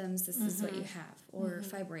your symptoms, this is what you have. Or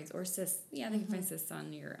fibroids or cysts. Yeah, they can find cysts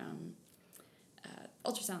on your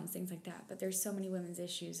ultrasounds, things like that. But there's so many women's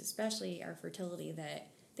issues, especially our fertility, that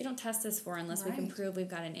they don't test us for unless we can prove we've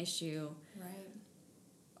got an issue. Right.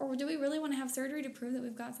 Or do we really want to have surgery to prove that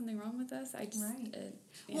we've got something wrong with us?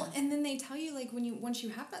 Well, and then they tell you, like, once you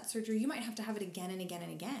have that surgery, you might have to have it again and again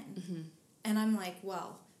and again. And I'm like,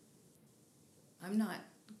 well, I'm not,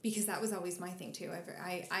 because that was always my thing too.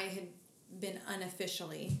 I had been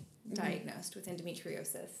unofficially diagnosed with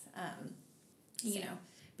endometriosis. You know,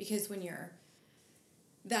 because when you're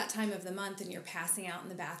that time of the month and you're passing out in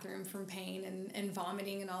the bathroom from pain and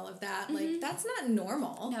vomiting and all of that, like, that's not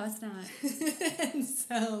normal. No, it's not. And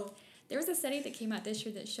so there was a study that came out this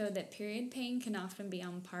year that showed that period pain can often be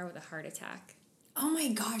on par with a heart attack. Oh my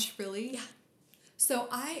gosh, really? Yeah. So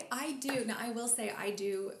I do, now I will say I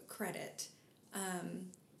do credit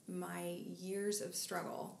my years of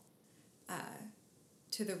struggle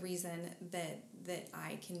to the reason that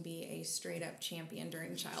I can be a straight up champion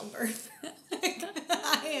during childbirth.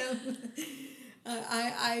 I am.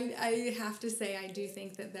 I have to say I do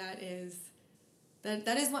think that is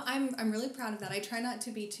what I'm really proud of that. I try not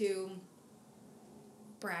to be too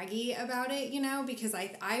braggy about it, because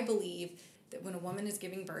I believe that when a woman is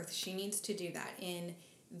giving birth, she needs to do that in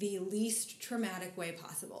the least traumatic way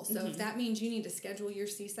possible. So if that means you need to schedule your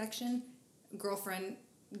C-section, girlfriend,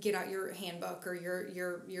 get out your handbook or your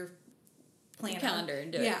planner. Your calendar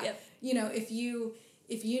and do it. Yep. If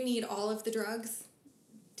you need all of the drugs,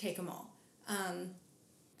 take them all.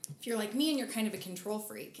 If you're like me and you're kind of a control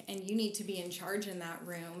freak and you need to be in charge in that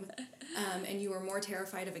room, and you are more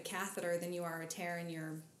terrified of a catheter than you are a tear in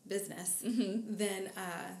your business, then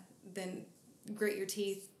grit your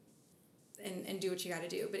teeth and do what you got to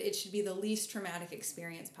do, but it should be the least traumatic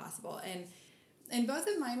experience possible. And both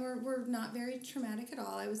of mine were not very traumatic at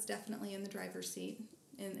all. I was definitely in the driver's seat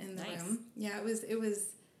in the room. Yeah,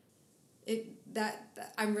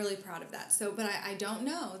 I'm really proud of that. So, but I don't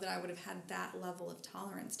know that I would have had that level of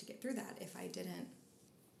tolerance to get through that if I didn't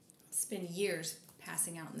spend years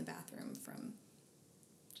passing out in the bathroom from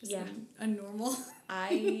just a normal.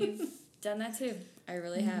 I've done that too. I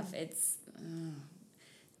really have. It's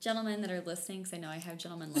gentlemen that are listening, because I know I have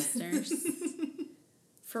gentlemen listeners.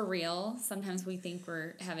 For real, sometimes we think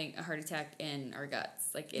we're having a heart attack in our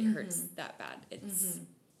guts. Like, it hurts that bad. It's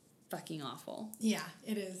fucking awful. Yeah,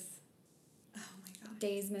 it is. Oh my God.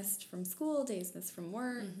 Days missed from school, days missed from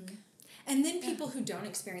work. And then people who don't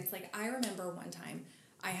experience, like, I remember one time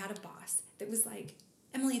I had a boss that was like,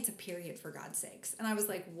 Emily, it's a period, for God's sakes. And I was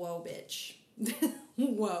like, whoa, bitch.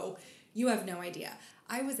 Whoa. You have no idea.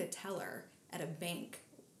 I was a teller at a bank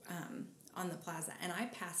on the plaza, and I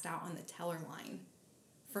passed out on the teller line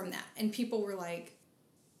from that. And people were like,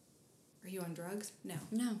 are you on drugs? No.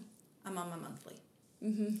 I'm on my monthly.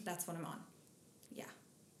 That's what I'm on. Yeah.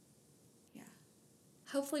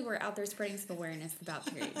 Hopefully we're out there spreading some awareness about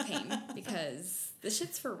period pain, because this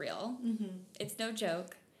shit's for real. It's no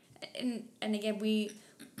joke. And again,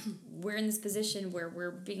 we're in this position where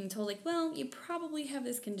we're being told, like, well, you probably have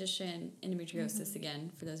this condition, endometriosis,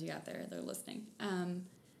 again, for those of you out there that are listening.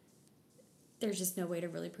 There's just no way to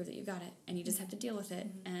really prove that you got it, and you just have to deal with it.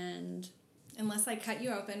 And unless I cut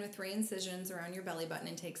you open with 3 incisions around your belly button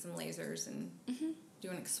and take some lasers and do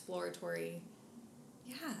an exploratory.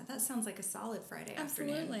 Yeah, that sounds like a solid Friday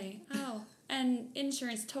afternoon. Absolutely. Oh, and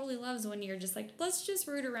insurance totally loves when you're just like, let's just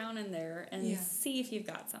root around in there and see if you've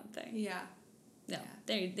got something. Yeah. No,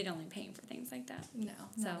 they don't like paying for things like that. No,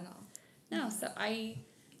 not at all. No, so I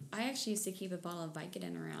actually used to keep a bottle of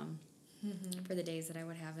Vicodin around for the days that I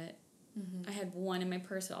would have it. I had one in my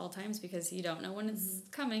purse at all times, because you don't know when it's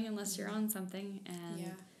coming unless you're on something. And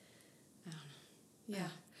I don't know. Yeah.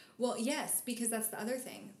 Well, yes, because that's the other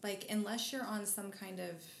thing. Like, unless you're on some kind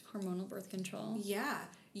of hormonal birth control. Yeah,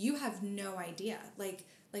 you have no idea. Like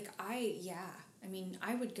I mean,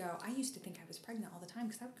 I would go. I used to think I was pregnant all the time,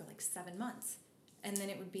 because I would go like 7 months, and then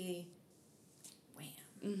it would be,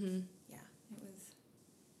 wham. Yeah, it was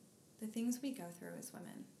the things we go through as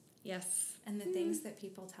women. Yes. And the things that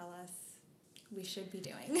people tell us we should be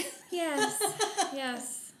doing. Yes.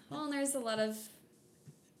 Well, and there's a lot of,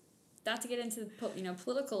 not to get into the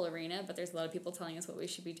political arena, but there's a lot of people telling us what we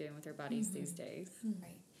should be doing with our bodies these days.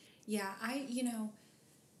 Right. Yeah, I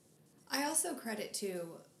also credit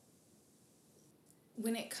to,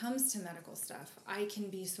 when it comes to medical stuff, I can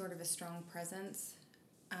be sort of a strong presence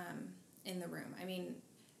in the room. I mean,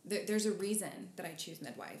 there's a reason that I choose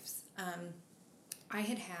midwives. I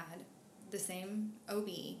had the same OB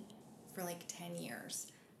for like 10 years,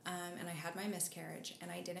 and I had my miscarriage, and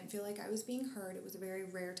I didn't feel like I was being heard. It was a very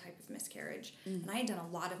rare type of miscarriage, and I had done a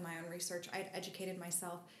lot of my own research. I had educated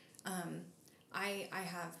myself. I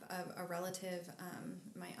have a relative,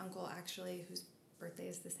 my uncle actually, whose birthday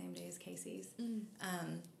is the same day as Casey's.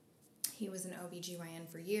 He was an OBGYN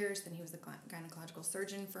for years, then he was a gynecological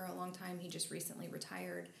surgeon for a long time. He just recently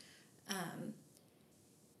retired.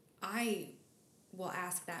 I will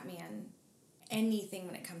ask that man anything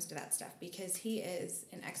when it comes to that stuff, because he is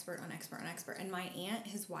an expert on expert on expert. And my aunt,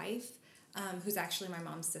 his wife, who's actually my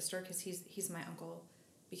mom's sister, because he's my uncle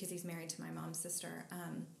because he's married to my mom's sister,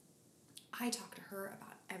 I talk to her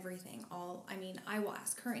about everything. I will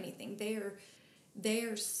ask her anything. They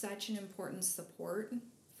are such an important support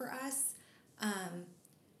for us.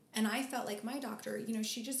 And I felt like my doctor,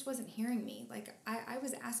 she just wasn't hearing me. Like, I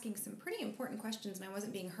was asking some pretty important questions, and I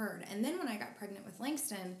wasn't being heard. And then when I got pregnant with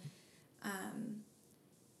Langston,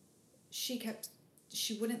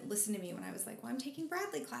 she wouldn't listen to me when I was like, well, I'm taking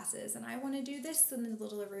Bradley classes, and I want to do this in the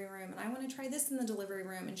delivery room, and I want to try this in the delivery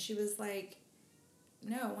room. And she was like,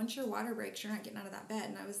 no, once your water breaks, you're not getting out of that bed.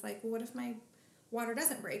 And I was like, well, what if my water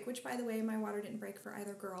doesn't break? Which, by the way, my water didn't break for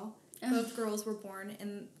either girl. Both girls were born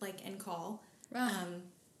in call. Wow.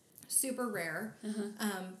 Super rare.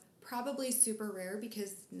 Probably super rare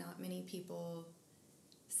because not many people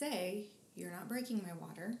say, you're not breaking my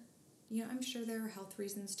water. I'm sure there are health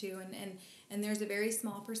reasons too, and there's a very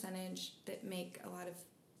small percentage that make a lot of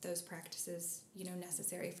those practices,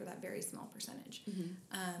 necessary for that very small percentage.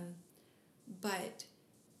 But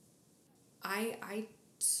I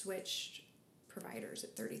switched providers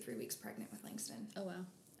at 33 weeks pregnant with Langston. Oh, wow.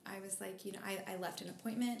 I was like, I left an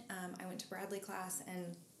appointment. I went to Bradley class,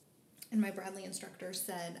 and my Bradley instructor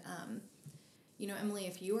said, Emily,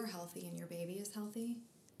 if you are healthy and your baby is healthy,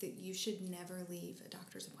 that you should never leave a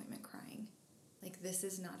doctor's appointment crying. Like, this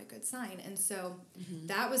is not a good sign. And so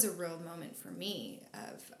that was a real moment for me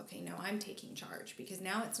of, okay, no, I'm taking charge, because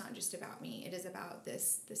now it's not just about me. It is about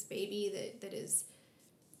this baby that is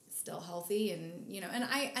still healthy. And, you know, and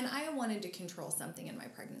I wanted to control something in my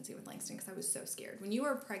pregnancy with Langston, because I was so scared. When you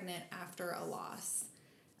are pregnant after a loss,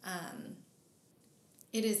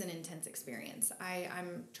 it is an intense experience.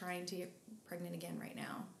 I'm trying to get pregnant again right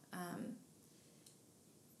now.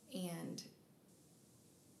 And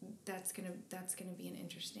that's gonna be an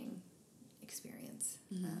interesting experience.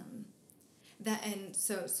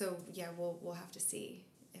 So yeah, we'll have to see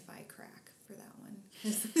if I crack for that one.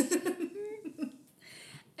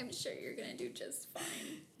 I'm sure you're gonna do just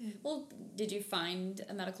fine. Well, did you find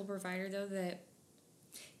a medical provider though that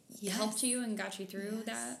helped you and got you through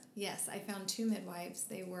that? Yes, I found 2 midwives.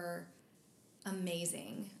 They were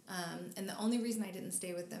amazing. And the only reason I didn't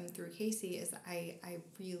stay with them through Casey is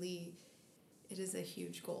it is a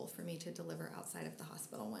huge goal for me to deliver outside of the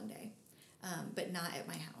hospital one day, but not at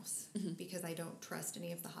my house, because I don't trust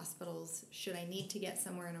any of the hospitals. Should I need to get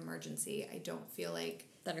somewhere in emergency, I don't feel like...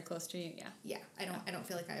 That are close to you, yeah. Yeah, I don't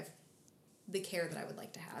feel like I have the care that I would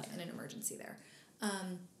like to have in an emergency there.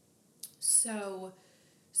 So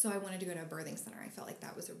I wanted to go to a birthing center. I felt like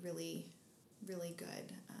that was a really, really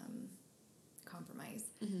good compromise.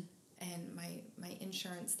 And my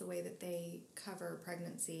insurance, the way that they cover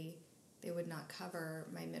pregnancy, they would not cover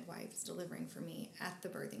my midwives delivering for me at the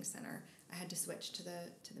birthing center. I had to switch to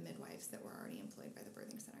the midwives that were already employed by the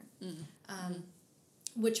birthing center,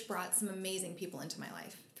 which brought some amazing people into my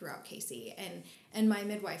life throughout Casey. And my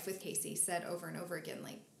midwife with Casey said over and over again,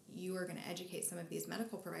 like, you are going to educate some of these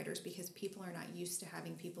medical providers, because people are not used to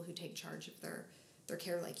having people who take charge of their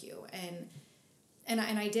care like you. And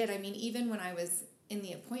I did. I mean, even when I was in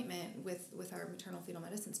the appointment with our maternal fetal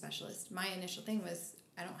medicine specialist, my initial thing was,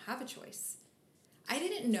 I don't have a choice. I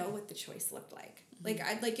didn't know what the choice looked like.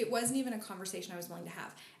 It wasn't even a conversation I was willing to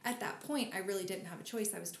have. At that point, I really didn't have a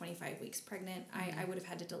choice. I was 25 weeks pregnant. I would have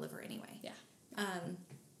had to deliver anyway. Yeah.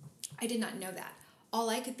 I did not know that. All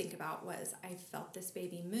I could think about was, I felt this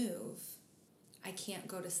baby move. I can't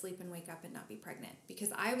go to sleep and wake up and not be pregnant, because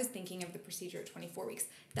I was thinking of the procedure at 24 weeks.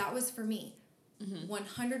 That was for me,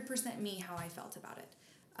 100% me, how I felt about it.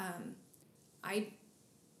 I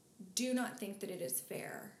do not think that it is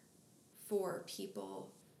fair for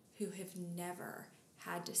people who have never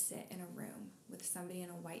had to sit in a room with somebody in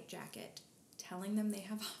a white jacket telling them they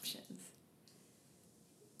have options,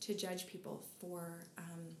 to judge people for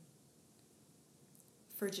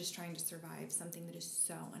just trying to survive something that is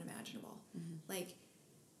so unimaginable. Like,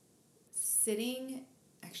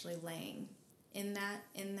 laying in that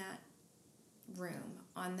room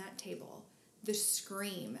on that table, the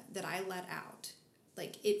scream that I let out,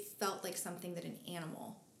 like, it felt like something that an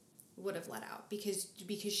animal would have let out, because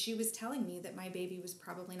she was telling me that my baby was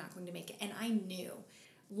probably not going to make it. And I knew,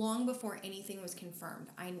 long before anything was confirmed,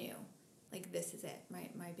 I knew, like, this is it.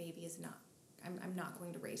 My baby is not, I'm not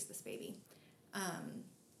going to raise this baby.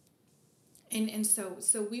 And so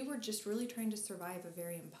we were just really trying to survive a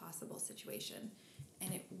very impossible situation.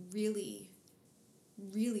 And it really,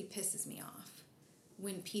 really pisses me off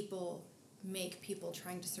when people make people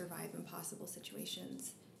trying to survive impossible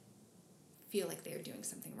situations feel like they are doing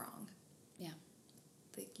something wrong. Yeah.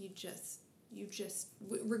 Like, you just,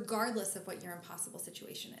 regardless of what your impossible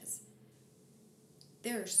situation is,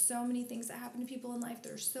 there are so many things that happen to people in life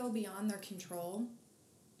that are so beyond their control.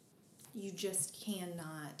 You just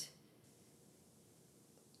cannot...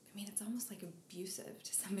 I mean, it's almost like abusive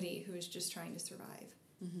to somebody who is just trying to survive.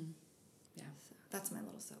 Yeah. So that's my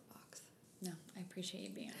little soapbox. No, I appreciate you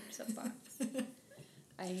being on your soapbox.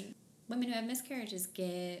 Women who have miscarriages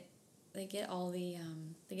get all the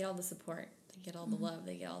support. They get all the love.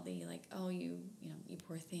 They get all the, like, oh, you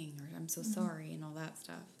poor thing, or I'm so sorry, and all that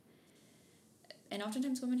stuff. And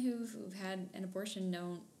oftentimes women who've had an abortion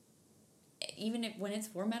don't, even when it's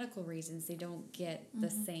for medical reasons, they don't get the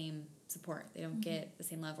same support. They don't get the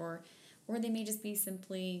same love, or they may just be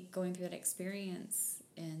simply going through that experience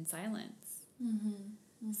in silence.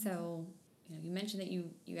 So, you mentioned that you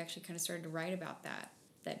actually kind of started to write about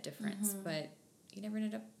that difference, but you never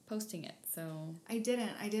ended up posting it. So I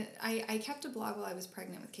didn't. I kept a blog while I was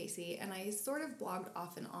pregnant with Casey, and I sort of blogged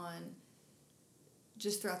off and on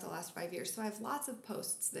just throughout the last 5 years. So I have lots of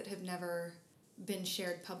posts that have never been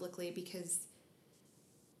shared publicly, because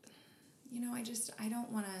I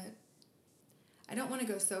don't want to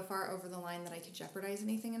go so far over the line that I could jeopardize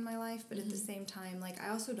anything in my life, but at the same time, like, I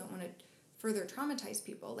also don't want to further traumatize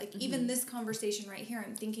people. Like, even this conversation right here,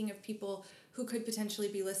 I'm thinking of people who could potentially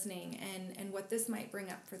be listening, and what this might bring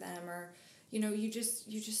up for them, or you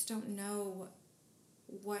just don't know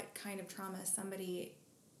what kind of trauma somebody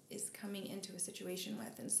is coming into a situation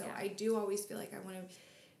with. And so Yeah. I do always feel like I want to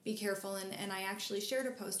be careful. And I actually shared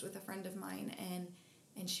a post with a friend of mine,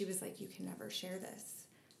 and she was like, you can never share this,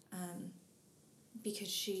 because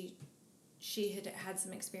she had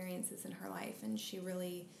some experiences in her life, and she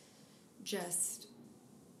really just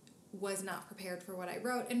was not prepared for what I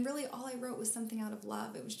wrote. And really all I wrote was something out of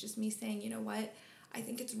love. It was just me saying, you know what, I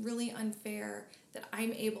think it's really unfair that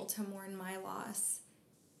I'm able to mourn my loss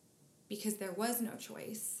because there was no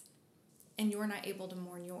choice, and you're not able to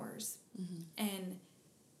mourn yours. Mm-hmm. And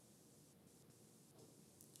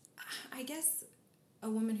I guess a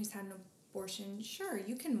woman who's had an abortion, sure,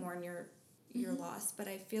 you can mourn your loss, but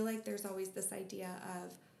I feel like there's always this idea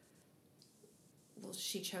of, well,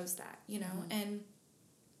 she chose that, you know. And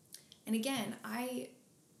again, I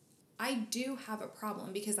do have a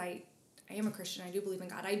problem, because I am a Christian, I do believe in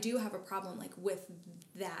God. I do have a problem like with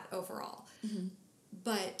that overall.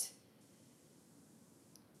 But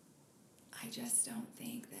I just don't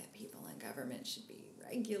think that people in government should be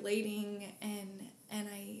regulating, and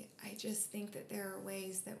I just think that there are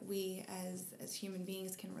ways that we as human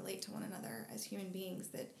beings can relate to one another as human beings,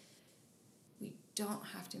 that we don't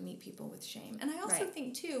have to meet people with shame. And I also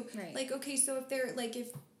think too, like, okay, so if they're like,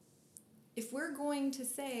 if we're going to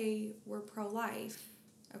say we're pro-life,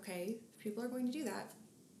 okay, if people are going to do that,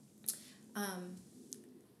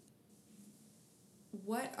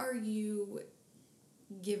 what are you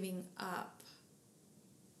giving up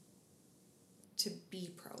to be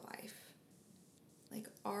pro-life? Like,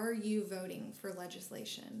 are you voting for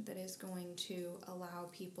legislation that is going to allow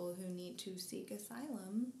people who need to seek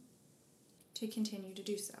asylum to continue to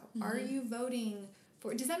do so? Are you voting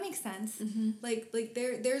for, does that make sense? Like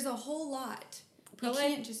there's a whole lot. You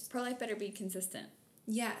can't just, Pro-life better be consistent.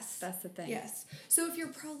 yes. That's the thing. Yes. So if you're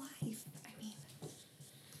pro-life,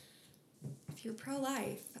 if you're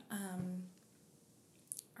pro-life,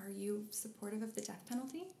 are you supportive of the death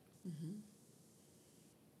penalty?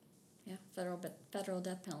 Yeah, federal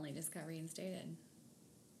death penalty just got reinstated.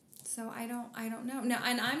 So I don't know. Now,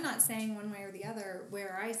 and I'm not saying one way or the other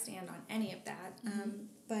where I stand on any of that.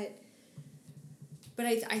 But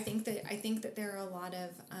I think that there are a lot of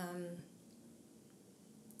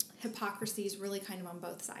hypocrisies really kind of on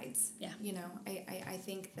both sides. Yeah. You know, I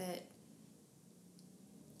think that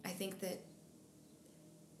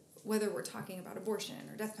whether we're talking about abortion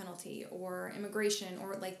or death penalty or immigration,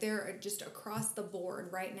 or like, there are just across the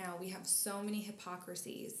board right now, we have so many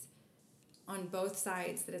hypocrisies on both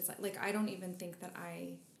sides that it's like I don't even think that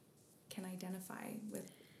I can identify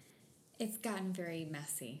with. It's gotten very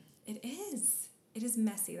messy. It is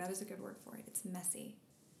messy. That is a good word for it. It's messy.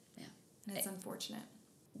 Yeah. And it's unfortunate.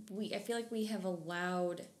 I feel like we have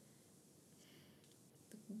allowed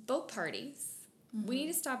both parties. We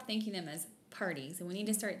need to stop thinking them as parties, and we need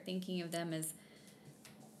to start thinking of them as,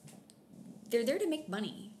 they're there to make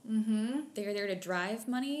money. They're there to drive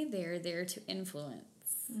money. They're there to influence.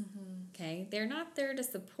 Okay? They're not there to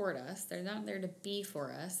support us. They're not there to be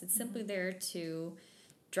for us. It's simply there to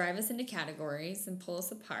drive us into categories and pull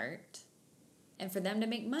us apart, and for them to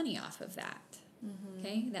make money off of that.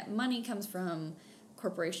 Okay? That money comes from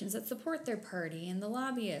corporations that support their party and the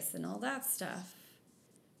lobbyists and all that stuff.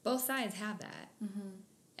 Both sides have that.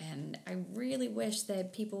 And I really wish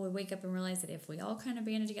that people would wake up and realize that if we all kind of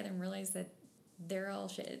banded together and realize that they're all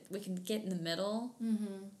shit, we can get in the middle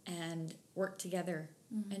and work together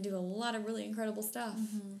and do a lot of really incredible stuff,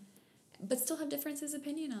 but still have differences of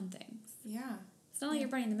opinion on things. Yeah. It's not like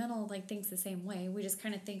everybody in the middle like thinks the same way. We just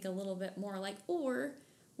kind of think a little bit more like, or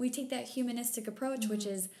we take that humanistic approach, which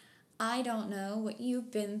is, I don't know what you've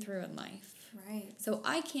been through in life. Right. So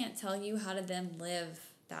I can't tell you how to then live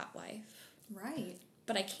that life. Right.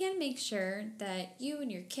 But I can make sure that you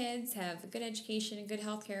and your kids have a good education and good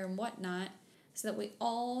health care and whatnot, so that we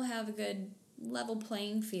all have a good level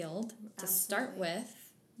playing field to start with.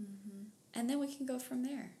 And then we can go from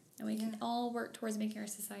there. And we can all work towards making our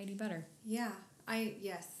society better. Yeah.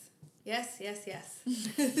 Yes.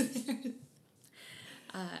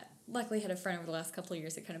 Luckily, I had a friend over the last couple of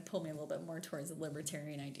years that kind of pulled me a little bit more towards the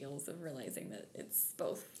libertarian ideals of realizing that it's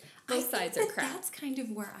both sides are crap. That's kind of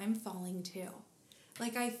where I'm falling too.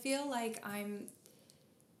 Like, I feel like I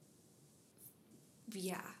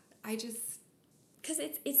just... Because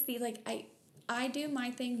it's the, like, I do my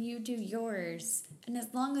thing, you do yours. And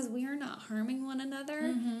as long as we are not harming one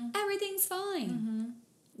another, everything's fine.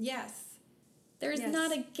 Yes. There's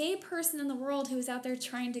not a gay person in the world who is out there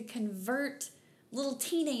trying to convert little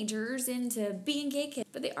teenagers into being gay kids.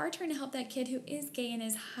 But they are trying to help that kid who is gay and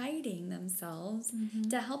is hiding themselves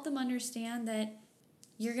to help them understand that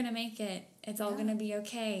you're going to make it. It's all going to be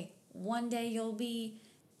okay. one day you'll be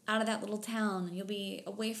out of that little town and you'll be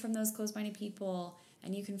away from those closed-minded people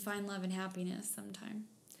and you can find love and happiness sometime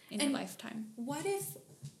in your lifetime. What if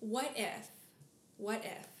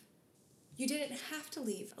you didn't have to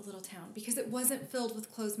leave a little town because it wasn't filled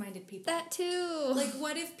with closed-minded people? That too. Like,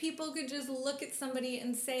 what if people could just look at somebody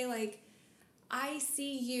and say, like, I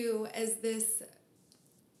see you as this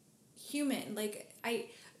human. Like,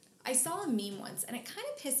 I saw a meme once, and it kind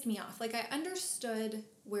of pissed me off. Like, I understood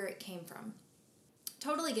where it came from.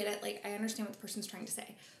 Totally get it. Like, I understand what the person's trying to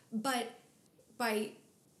say. But by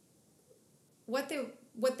what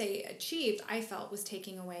they achieved, I felt, was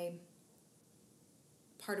taking away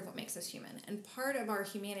part of what makes us human. And part of our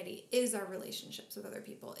humanity is our relationships with other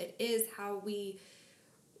people. It is how we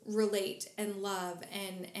relate and love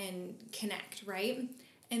and connect, right?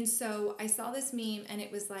 And so I saw this meme, and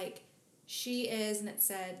it was like, she is, and it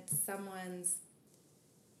said someone's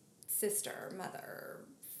sister, mother,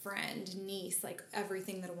 friend, niece, like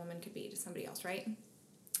everything that a woman could be to somebody else, right?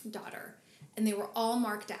 Daughter. And they were all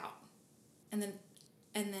marked out. And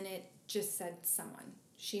then it just said someone.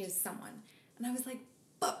 She is someone. And I was like,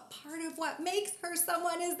 but part of what makes her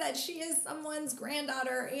someone is that she is someone's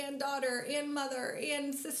granddaughter and daughter and mother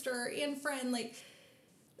and sister and friend. Like,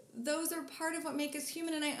 those are part of what make us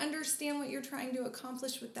human, and I understand what you're trying to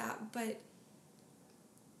accomplish with that, but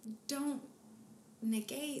don't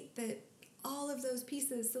negate that all of those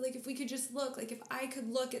pieces. So, like, if we could just look, like, if I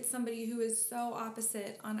could look at somebody who is so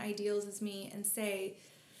opposite on ideals as me and say,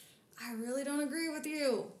 I really don't agree with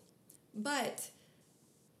you, but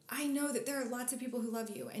I know that there are lots of people who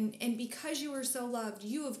love you, and because you are so loved,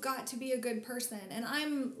 you have got to be a good person, and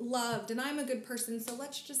I'm loved, and I'm a good person, so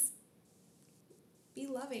let's just be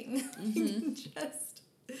loving. Mm-hmm. Just,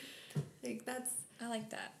 like, that's... I like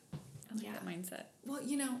that. I like that mindset. Well,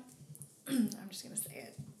 you know, I'm just going to say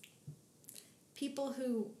it. People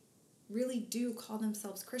who really do call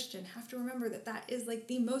themselves Christian have to remember that that is, like,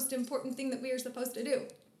 the most important thing that we are supposed to do.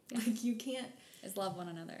 Yeah. Like, you can't... Is love one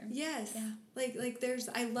another. Yes. Yeah. Like there's...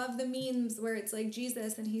 I love the memes where it's, like,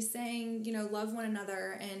 Jesus, and he's saying, you know, love one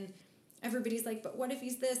another, and everybody's like, but what if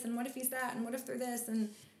he's this, and what if he's that, and what if they're this, and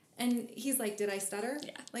he's like, did I stutter?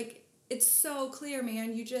 Yeah. Like, it's so clear,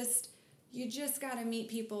 man. You just got to meet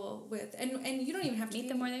people with... And you don't even have to... Meet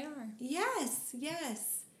them where they are. Yes,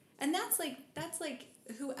 yes. And that's like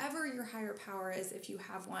whoever your higher power is, if you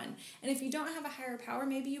have one. And if you don't have a higher power,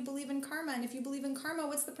 maybe you believe in karma. And if you believe in karma,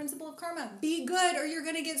 what's the principle of karma? Be good or you're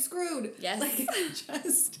going to get screwed. Yes. Like,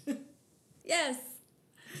 just... Yes.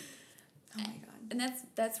 Oh, my God. And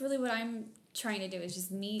that's really what I'm trying to do, is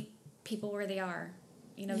just meet people where they are.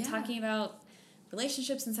 You know, talking about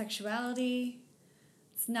relationships and sexuality,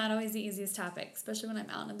 it's not always the easiest topic, especially when I'm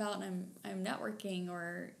out and about and I'm networking,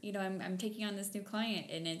 or, you know, I'm taking on this new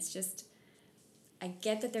client, and it's just, I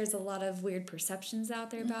get that there's a lot of weird perceptions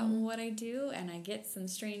out there about what I do, and I get some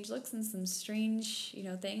strange looks and some strange, you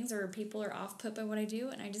know, things, or people are off put by what I do,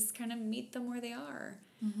 and I just kind of meet them where they are.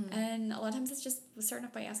 Mm-hmm. And a lot of times it's just starting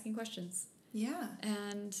off by asking questions. Yeah.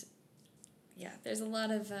 And yeah, there's a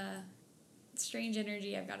lot of strange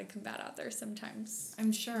energy I've got to combat out there sometimes.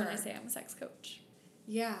 I'm sure. When I say I'm a sex coach.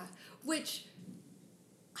 Yeah. Which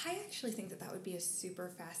I actually think that would be a super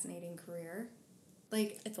fascinating career.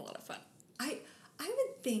 Like, it's a lot of fun. I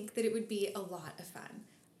would think that it would be a lot of fun.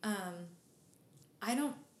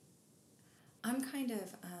 I'm kind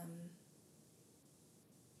of,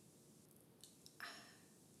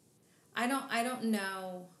 I don't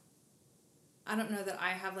know that I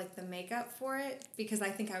have, like, the makeup for it, because I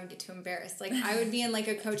think I would get too embarrassed. Like, I would be in, like,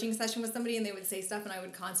 a coaching session with somebody, and they would say stuff, and I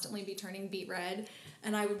would constantly be turning beet red,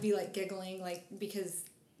 and I would be, like, giggling, like, because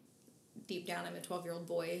deep down I'm a 12-year-old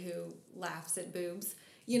boy who laughs at boobs,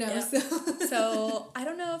 you know? Yep. So I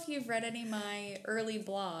don't know if you've read any of my early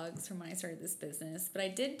blogs from when I started this business, but I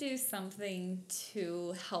did do something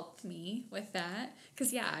to help me with that.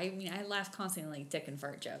 Because, yeah, I mean, I laugh constantly, like, dick and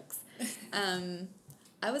fart jokes.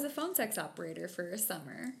 I was a phone sex operator for a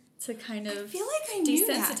summer to kind of, I feel like I knew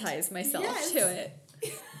desensitize that. myself Yes. to it.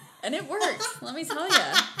 And it worked. Let me tell you.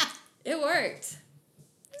 It worked.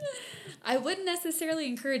 I wouldn't necessarily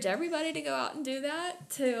encourage everybody to go out and do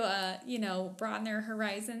that to, you know, broaden their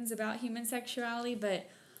horizons about human sexuality, but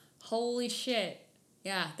holy shit.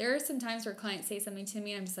 Yeah, there are some times where clients say something to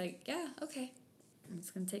me and I'm just like, yeah, okay. I'm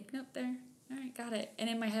just going to take note there. All right, got it.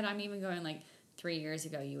 And in my head, I'm even going like, 3 years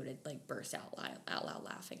ago, you would have, like, burst out loud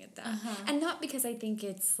laughing at that. Uh-huh. And not because I think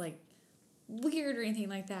it's, like, weird or anything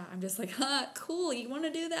like that. I'm just like, cool, you want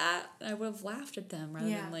to do that? And I would have laughed at them rather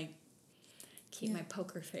than, like, keep my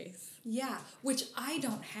poker face. Yeah, which I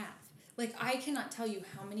don't have. Like, I cannot tell you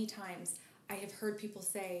how many times I have heard people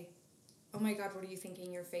say, oh my God, what are you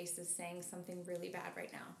thinking? Your face is saying something really bad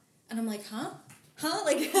right now. And I'm like, huh?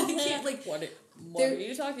 Like, I can't, like, what are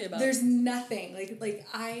you talking about? There's nothing.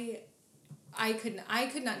 I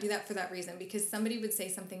could not do that for that reason, because somebody would say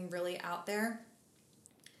something really out there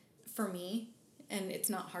for me, and it's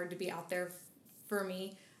not hard to be out there for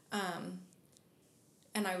me.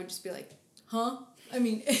 And I would just be like, huh? I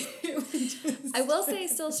mean, it would just... I will say I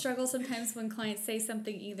still struggle sometimes when clients say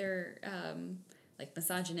something either like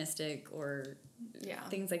misogynistic or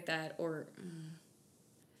things like that, or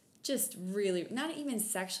just really, not even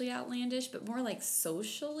sexually outlandish, but more like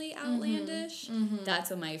socially outlandish. Mm-hmm.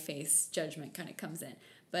 That's when my face judgment kind of comes in.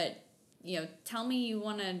 But, tell me you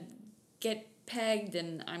want to get pegged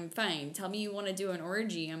and I'm fine. Tell me you want to do an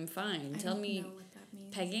orgy, I'm fine. Tell me... know what that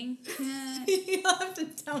means. Pegging? You'll have to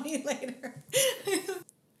tell me later.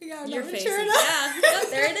 Yeah, your face is, yeah,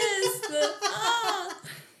 there it is.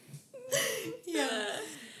 Yeah.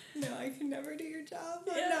 No, I can never do your job.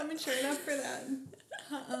 I'm not mature enough for that.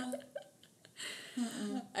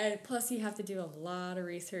 And plus, you have to do a lot of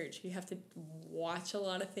research. You have to watch a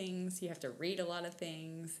lot of things. You have to read a lot of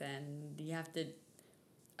things, and you have to.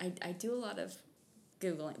 I do a lot of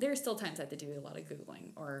Googling. There are still times I have to do a lot of Googling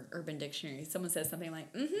or Urban Dictionary. Someone says something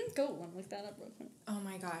like, go and look that up real quick. Oh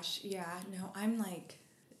my gosh, yeah. No, I'm like,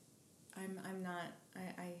 I'm not.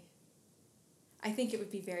 I think it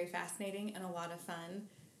would be very fascinating and a lot of fun,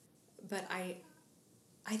 but I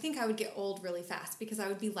think I would get old really fast because I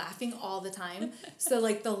would be laughing all the time. So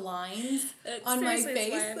like the lines on my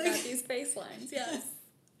face. Why I've got these face lines, yes.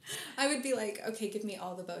 I would be like, okay, give me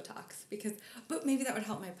all the Botox but maybe that would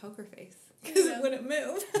help my poker face because it wouldn't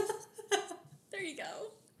move. There you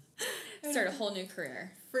go. Start a whole new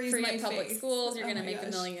career. Free my public face. schools. You're gonna make $1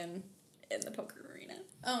 million in the poker arena.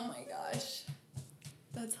 Oh my gosh,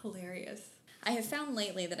 that's hilarious. I have found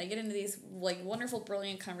lately that I get into these like wonderful,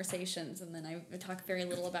 brilliant conversations, and then I talk very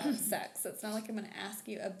little about sex. So it's not like I'm going to ask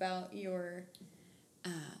you about your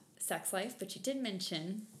sex life, but you did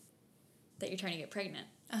mention that you're trying to get pregnant.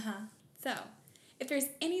 So, if there's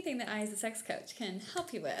anything that I, as a sex coach, can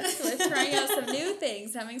help you with trying out some new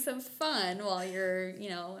things, having some fun while you're,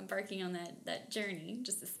 embarking on that journey,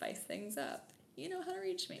 just to spice things up, you know how to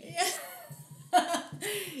reach me.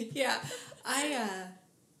 Yeah. Yeah.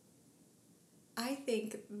 I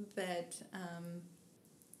think that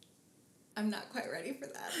I'm not quite ready for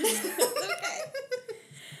that. Okay.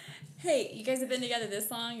 Hey, you guys have been together this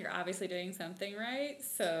long. You're obviously doing something right.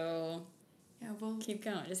 So yeah, we'll keep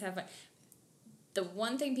going. Just have fun. The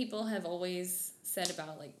one thing people have always said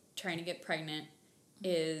about like trying to get pregnant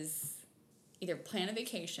is either plan a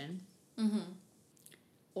vacation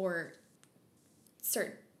or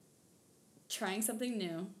start trying something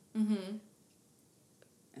new.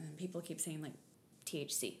 And then people keep saying, like,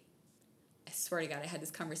 THC. I swear to God, I had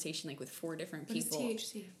this conversation, like, with 4 different people. What is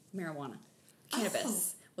THC? Marijuana.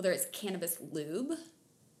 Cannabis. Well, there's cannabis lube.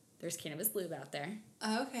 There's cannabis lube out there.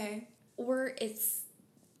 Oh, okay. Or it's...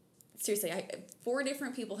 Seriously, 4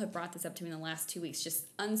 different people have brought this up to me in the last 2 weeks, just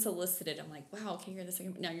unsolicited. I'm like, wow, okay, you're the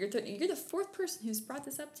second... No, you're the 4th person who's brought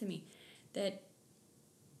this up to me. That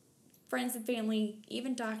friends and family,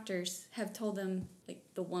 even doctors, have told them, like,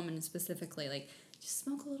 the woman specifically, like... Just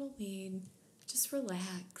smoke a little weed. Just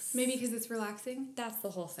relax. Maybe because it's relaxing? That's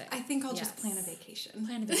the whole thing. I think I'll just plan a vacation.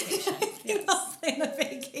 Plan a vacation. Yes. I'll plan a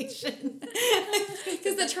vacation.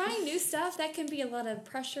 Because the trying new stuff, that can be a lot of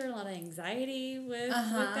pressure, a lot of anxiety with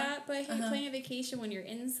that. But hey, planning a vacation when you're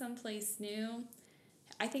in someplace new,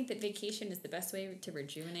 I think that vacation is the best way to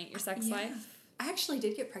rejuvenate your sex life. I actually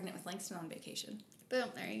did get pregnant with Langston on vacation.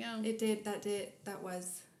 Boom, there you go. It did. That did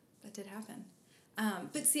happen.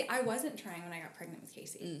 But see, I wasn't trying when I got pregnant with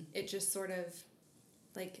Casey. It just sort of,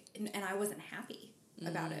 like, and I wasn't happy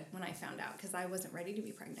about it when I found out because I wasn't ready to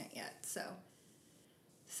be pregnant yet. So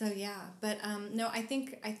yeah. But no, I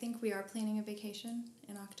think we are planning a vacation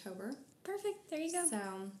in October. Perfect. There you go.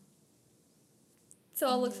 So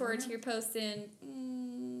I'll look forward to your post in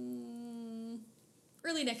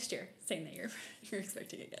early next year, saying that you're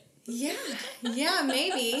expecting it again. Yeah,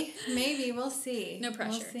 maybe we'll see. No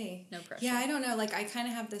pressure. We'll see. No pressure. Yeah, I don't know. Like, I kind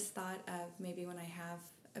of have this thought of maybe when I have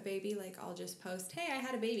a baby, like, I'll just post, hey, I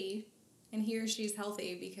had a baby, and he or she's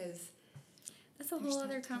healthy, because that's a whole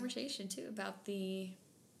other conversation too about the.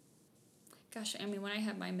 Gosh, I mean, when I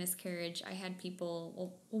had my miscarriage, I had people.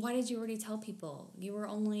 Well, why did you already tell people? You were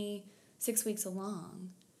only 6 weeks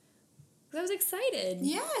along. Because I was excited.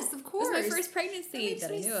 Yes, of course. It was my first pregnancy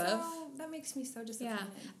that I knew of. That makes me so disappointed.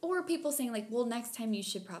 Yeah. Or people saying, like, well, next time you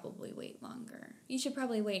should probably wait longer. You should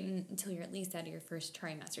probably wait until you're at least out of your first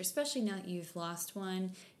trimester. Especially now that you've lost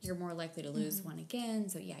one, you're more likely to lose one again.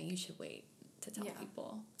 So, yeah, you should wait to tell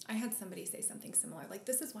people. I had somebody say something similar. Like,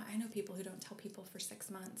 this is why I know people who don't tell people for 6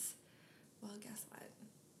 months. Well, guess what?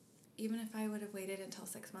 Even if I would have waited until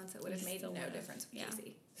 6 months, it would have made no difference with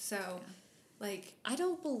Casey. So, like... I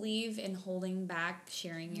don't believe in holding back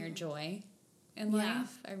sharing your joy in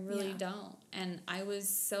life. I really don't. And I was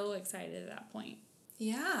so excited at that point.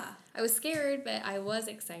 Yeah. I was scared, but I was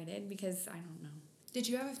excited because, I don't know. Did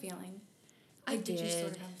you have a feeling? I did. Did you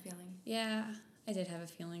sort of have a feeling? Yeah, I did have a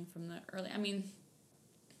feeling from the early... I mean,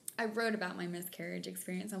 I wrote about my miscarriage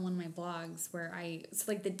experience on one of my blogs where so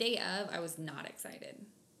like the day of, I was not excited.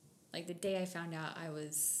 Like the day I found out, I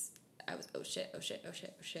was oh shit.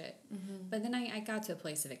 Mm-hmm. But then I got to a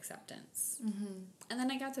place of acceptance. Mm-hmm. And then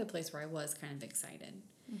I got to a place where I was kind of excited.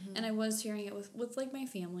 Mm-hmm. And I was sharing it with like my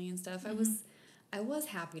family and stuff. Mm-hmm. I was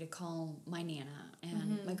happy to call my Nana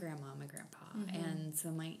and my grandma, my grandpa, and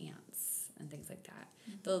some of my aunts and things like that.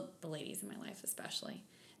 Mm-hmm. The ladies in my life especially.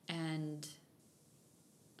 And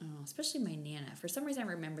especially my Nana. For some reason I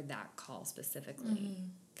remembered that call specifically.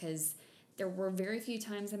 Because there were very few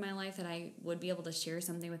times in my life that I would be able to share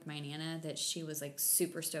something with my Nana that she was like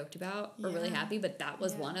super stoked about or really happy, but that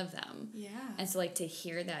was one of them. Yeah. And so like to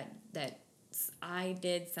hear that I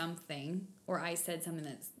did something or I said something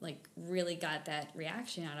that's like really got that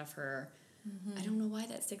reaction out of her. Mm-hmm. I don't know why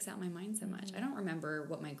that sticks out in my mind so much. I don't remember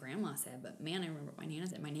what my grandma said, but man, I remember what my Nana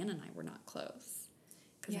said. My Nana and I were not close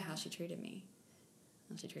because of how she treated me.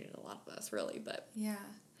 Well, she treated a lot of us really, but yeah.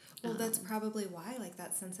 Well, that's probably why, like,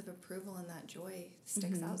 that sense of approval and that joy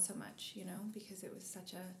sticks out so much, you know, because it was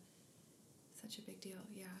such a big deal.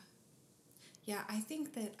 Yeah. Yeah, I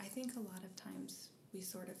think a lot of times we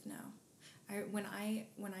sort of know. When I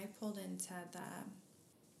pulled into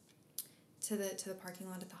the parking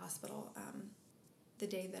lot at the hospital, the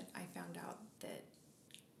day that I found out that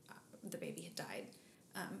the baby had died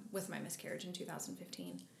with my miscarriage in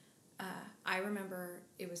 2015, I remember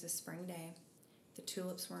it was a spring day. The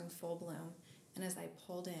tulips were in full bloom, and as I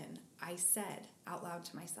pulled in, I said out loud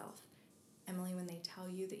to myself, Emily, when they tell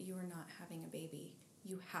you that you are not having a baby,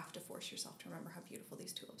 you have to force yourself to remember how beautiful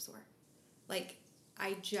these tulips were. Like,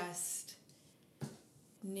 I just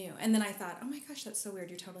knew. And then I thought, oh my gosh, that's so weird.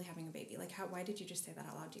 You're totally having a baby. Like, why did you just say that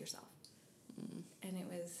out loud to yourself? And it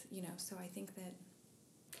was, so I think that...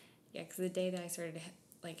 Yeah, because the day that I started,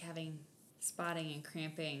 like, having spotting and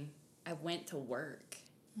cramping, I went to work.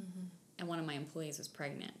 Mm-hmm. And one of my employees was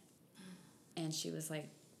pregnant. And she was like,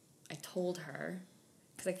 I told her,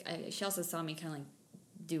 because she also saw me kind of like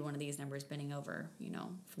do one of these numbers bending over,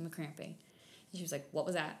 from the cramping. And she was like, what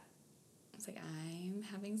was that? I was like, I'm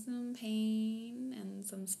having some pain and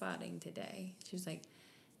some spotting today. She was like,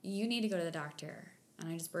 you need to go to the doctor. And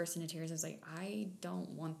I just burst into tears. I was like, I don't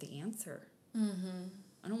want the answer. Mm-hmm.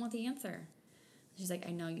 I don't want the answer. She's like,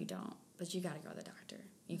 I know you don't, but you got to go to the doctor.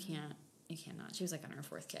 You can't. You cannot. She was like on her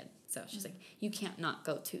 4th kid. So she's like, you can't not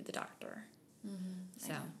go to the doctor. Mm-hmm.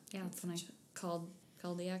 So, yeah, that's when I called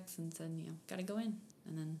the ex and said, got to go in.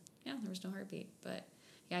 And then, there was no heartbeat. But,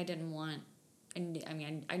 yeah, I didn't want... I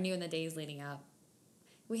knew in the days leading up.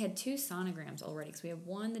 We had 2 sonograms already. Because we had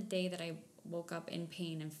one the day that I woke up in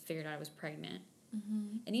pain and figured out I was pregnant.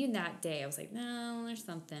 Mm-hmm. And even that day, I was like, no, there's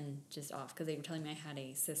something just off. Because they were telling me I had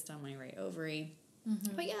a cyst on my right ovary.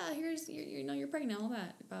 Mm-hmm. But, yeah, here's... you're pregnant, all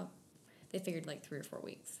that. They figured like 3 or 4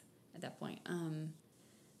 weeks at that point. But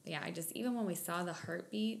yeah, even when we saw the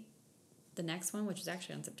heartbeat, the next one, which was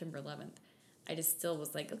actually on September 11th, I just still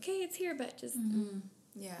was like, okay, it's here, but just,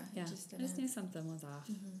 yeah, I just knew something was off.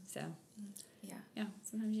 Mm-hmm. So, yeah,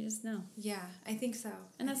 sometimes you just know. Yeah, I think so.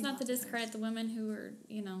 And that's not to discredit the women who are,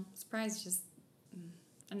 surprised,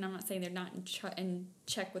 and I'm not saying they're not in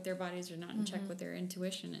check with their bodies or not in check with their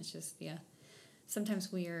intuition. It's just, sometimes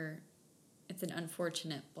it's an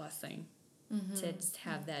unfortunate blessing to just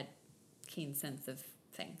have that keen sense of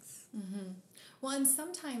things. Mm-hmm. Well, and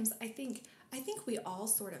sometimes I think we all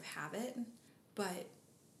sort of have it, but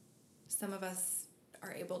some of us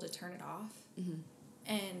are able to turn it off. Mm-hmm.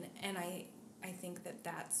 And I think that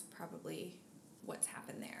that's probably what's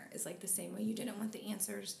happened there, is like the same way you didn't want the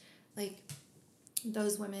answers. Like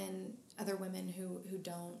those women, other women who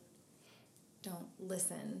don't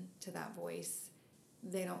listen to that voice,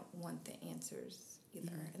 they don't want the answers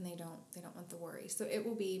either, and they don't want the worry. So it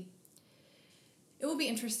will be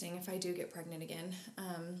interesting if I do get pregnant again,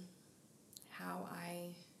 how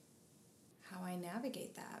I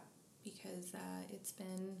navigate that, because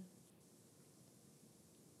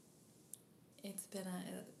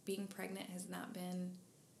being pregnant has not been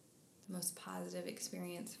the most positive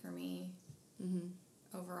experience for me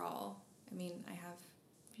overall. I mean, I have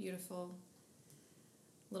beautiful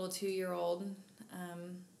little 2-year-old,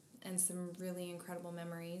 and some really incredible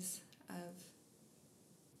memories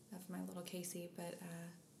my little Casey, but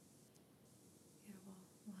yeah,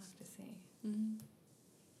 we'll have to see. Mm-hmm.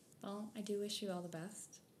 Well, I do wish you all the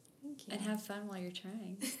best. Thank you. And have fun while you're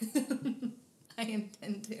trying. I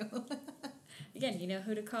intend to. Again, you know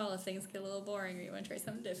who to call if things get a little boring or you want to try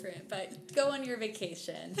something different. But go on your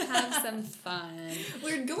vacation. Have some fun.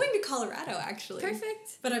 We're going to Colorado, actually.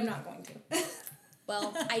 Perfect. But I'm not going to.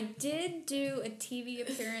 Well, I did do a TV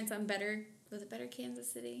appearance on was it Better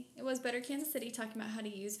Kansas City? It was Better Kansas City, talking about how to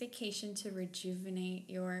use vacation to rejuvenate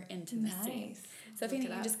your intimacy. Nice. So if you need,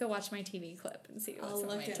 you just go watch my TV clip and see what some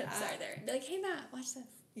of my tips are there. And be like, hey, Matt, watch this.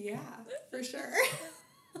 Yeah, for sure.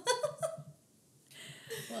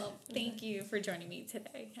 Well, thank you for joining me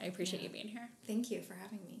today. I appreciate you being here. Thank you for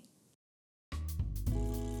having me.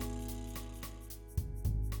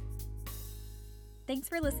 Thanks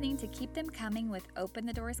for listening to Keep Them Coming with Open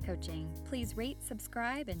the Doors Coaching. Please rate,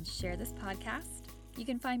 subscribe, and share this podcast. You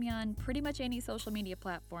can find me on pretty much any social media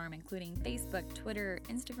platform, including Facebook, Twitter,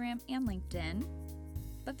 Instagram, and LinkedIn.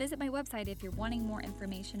 But visit my website if you're wanting more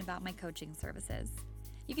information about my coaching services.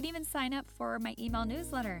 You can even sign up for my email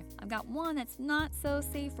newsletter. I've got one that's not so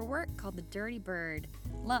safe for work called The Dirty Bird.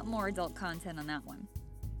 A lot more adult content on that one.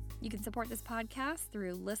 You can support this podcast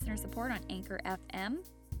through listener support on Anchor FM,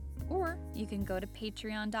 or you can go to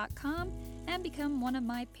patreon.com and become one of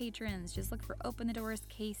my patrons. Just look for Open the Doors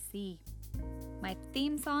KC. My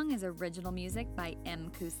theme song is original music by M.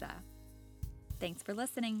 Kusa. Thanks for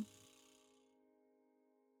listening.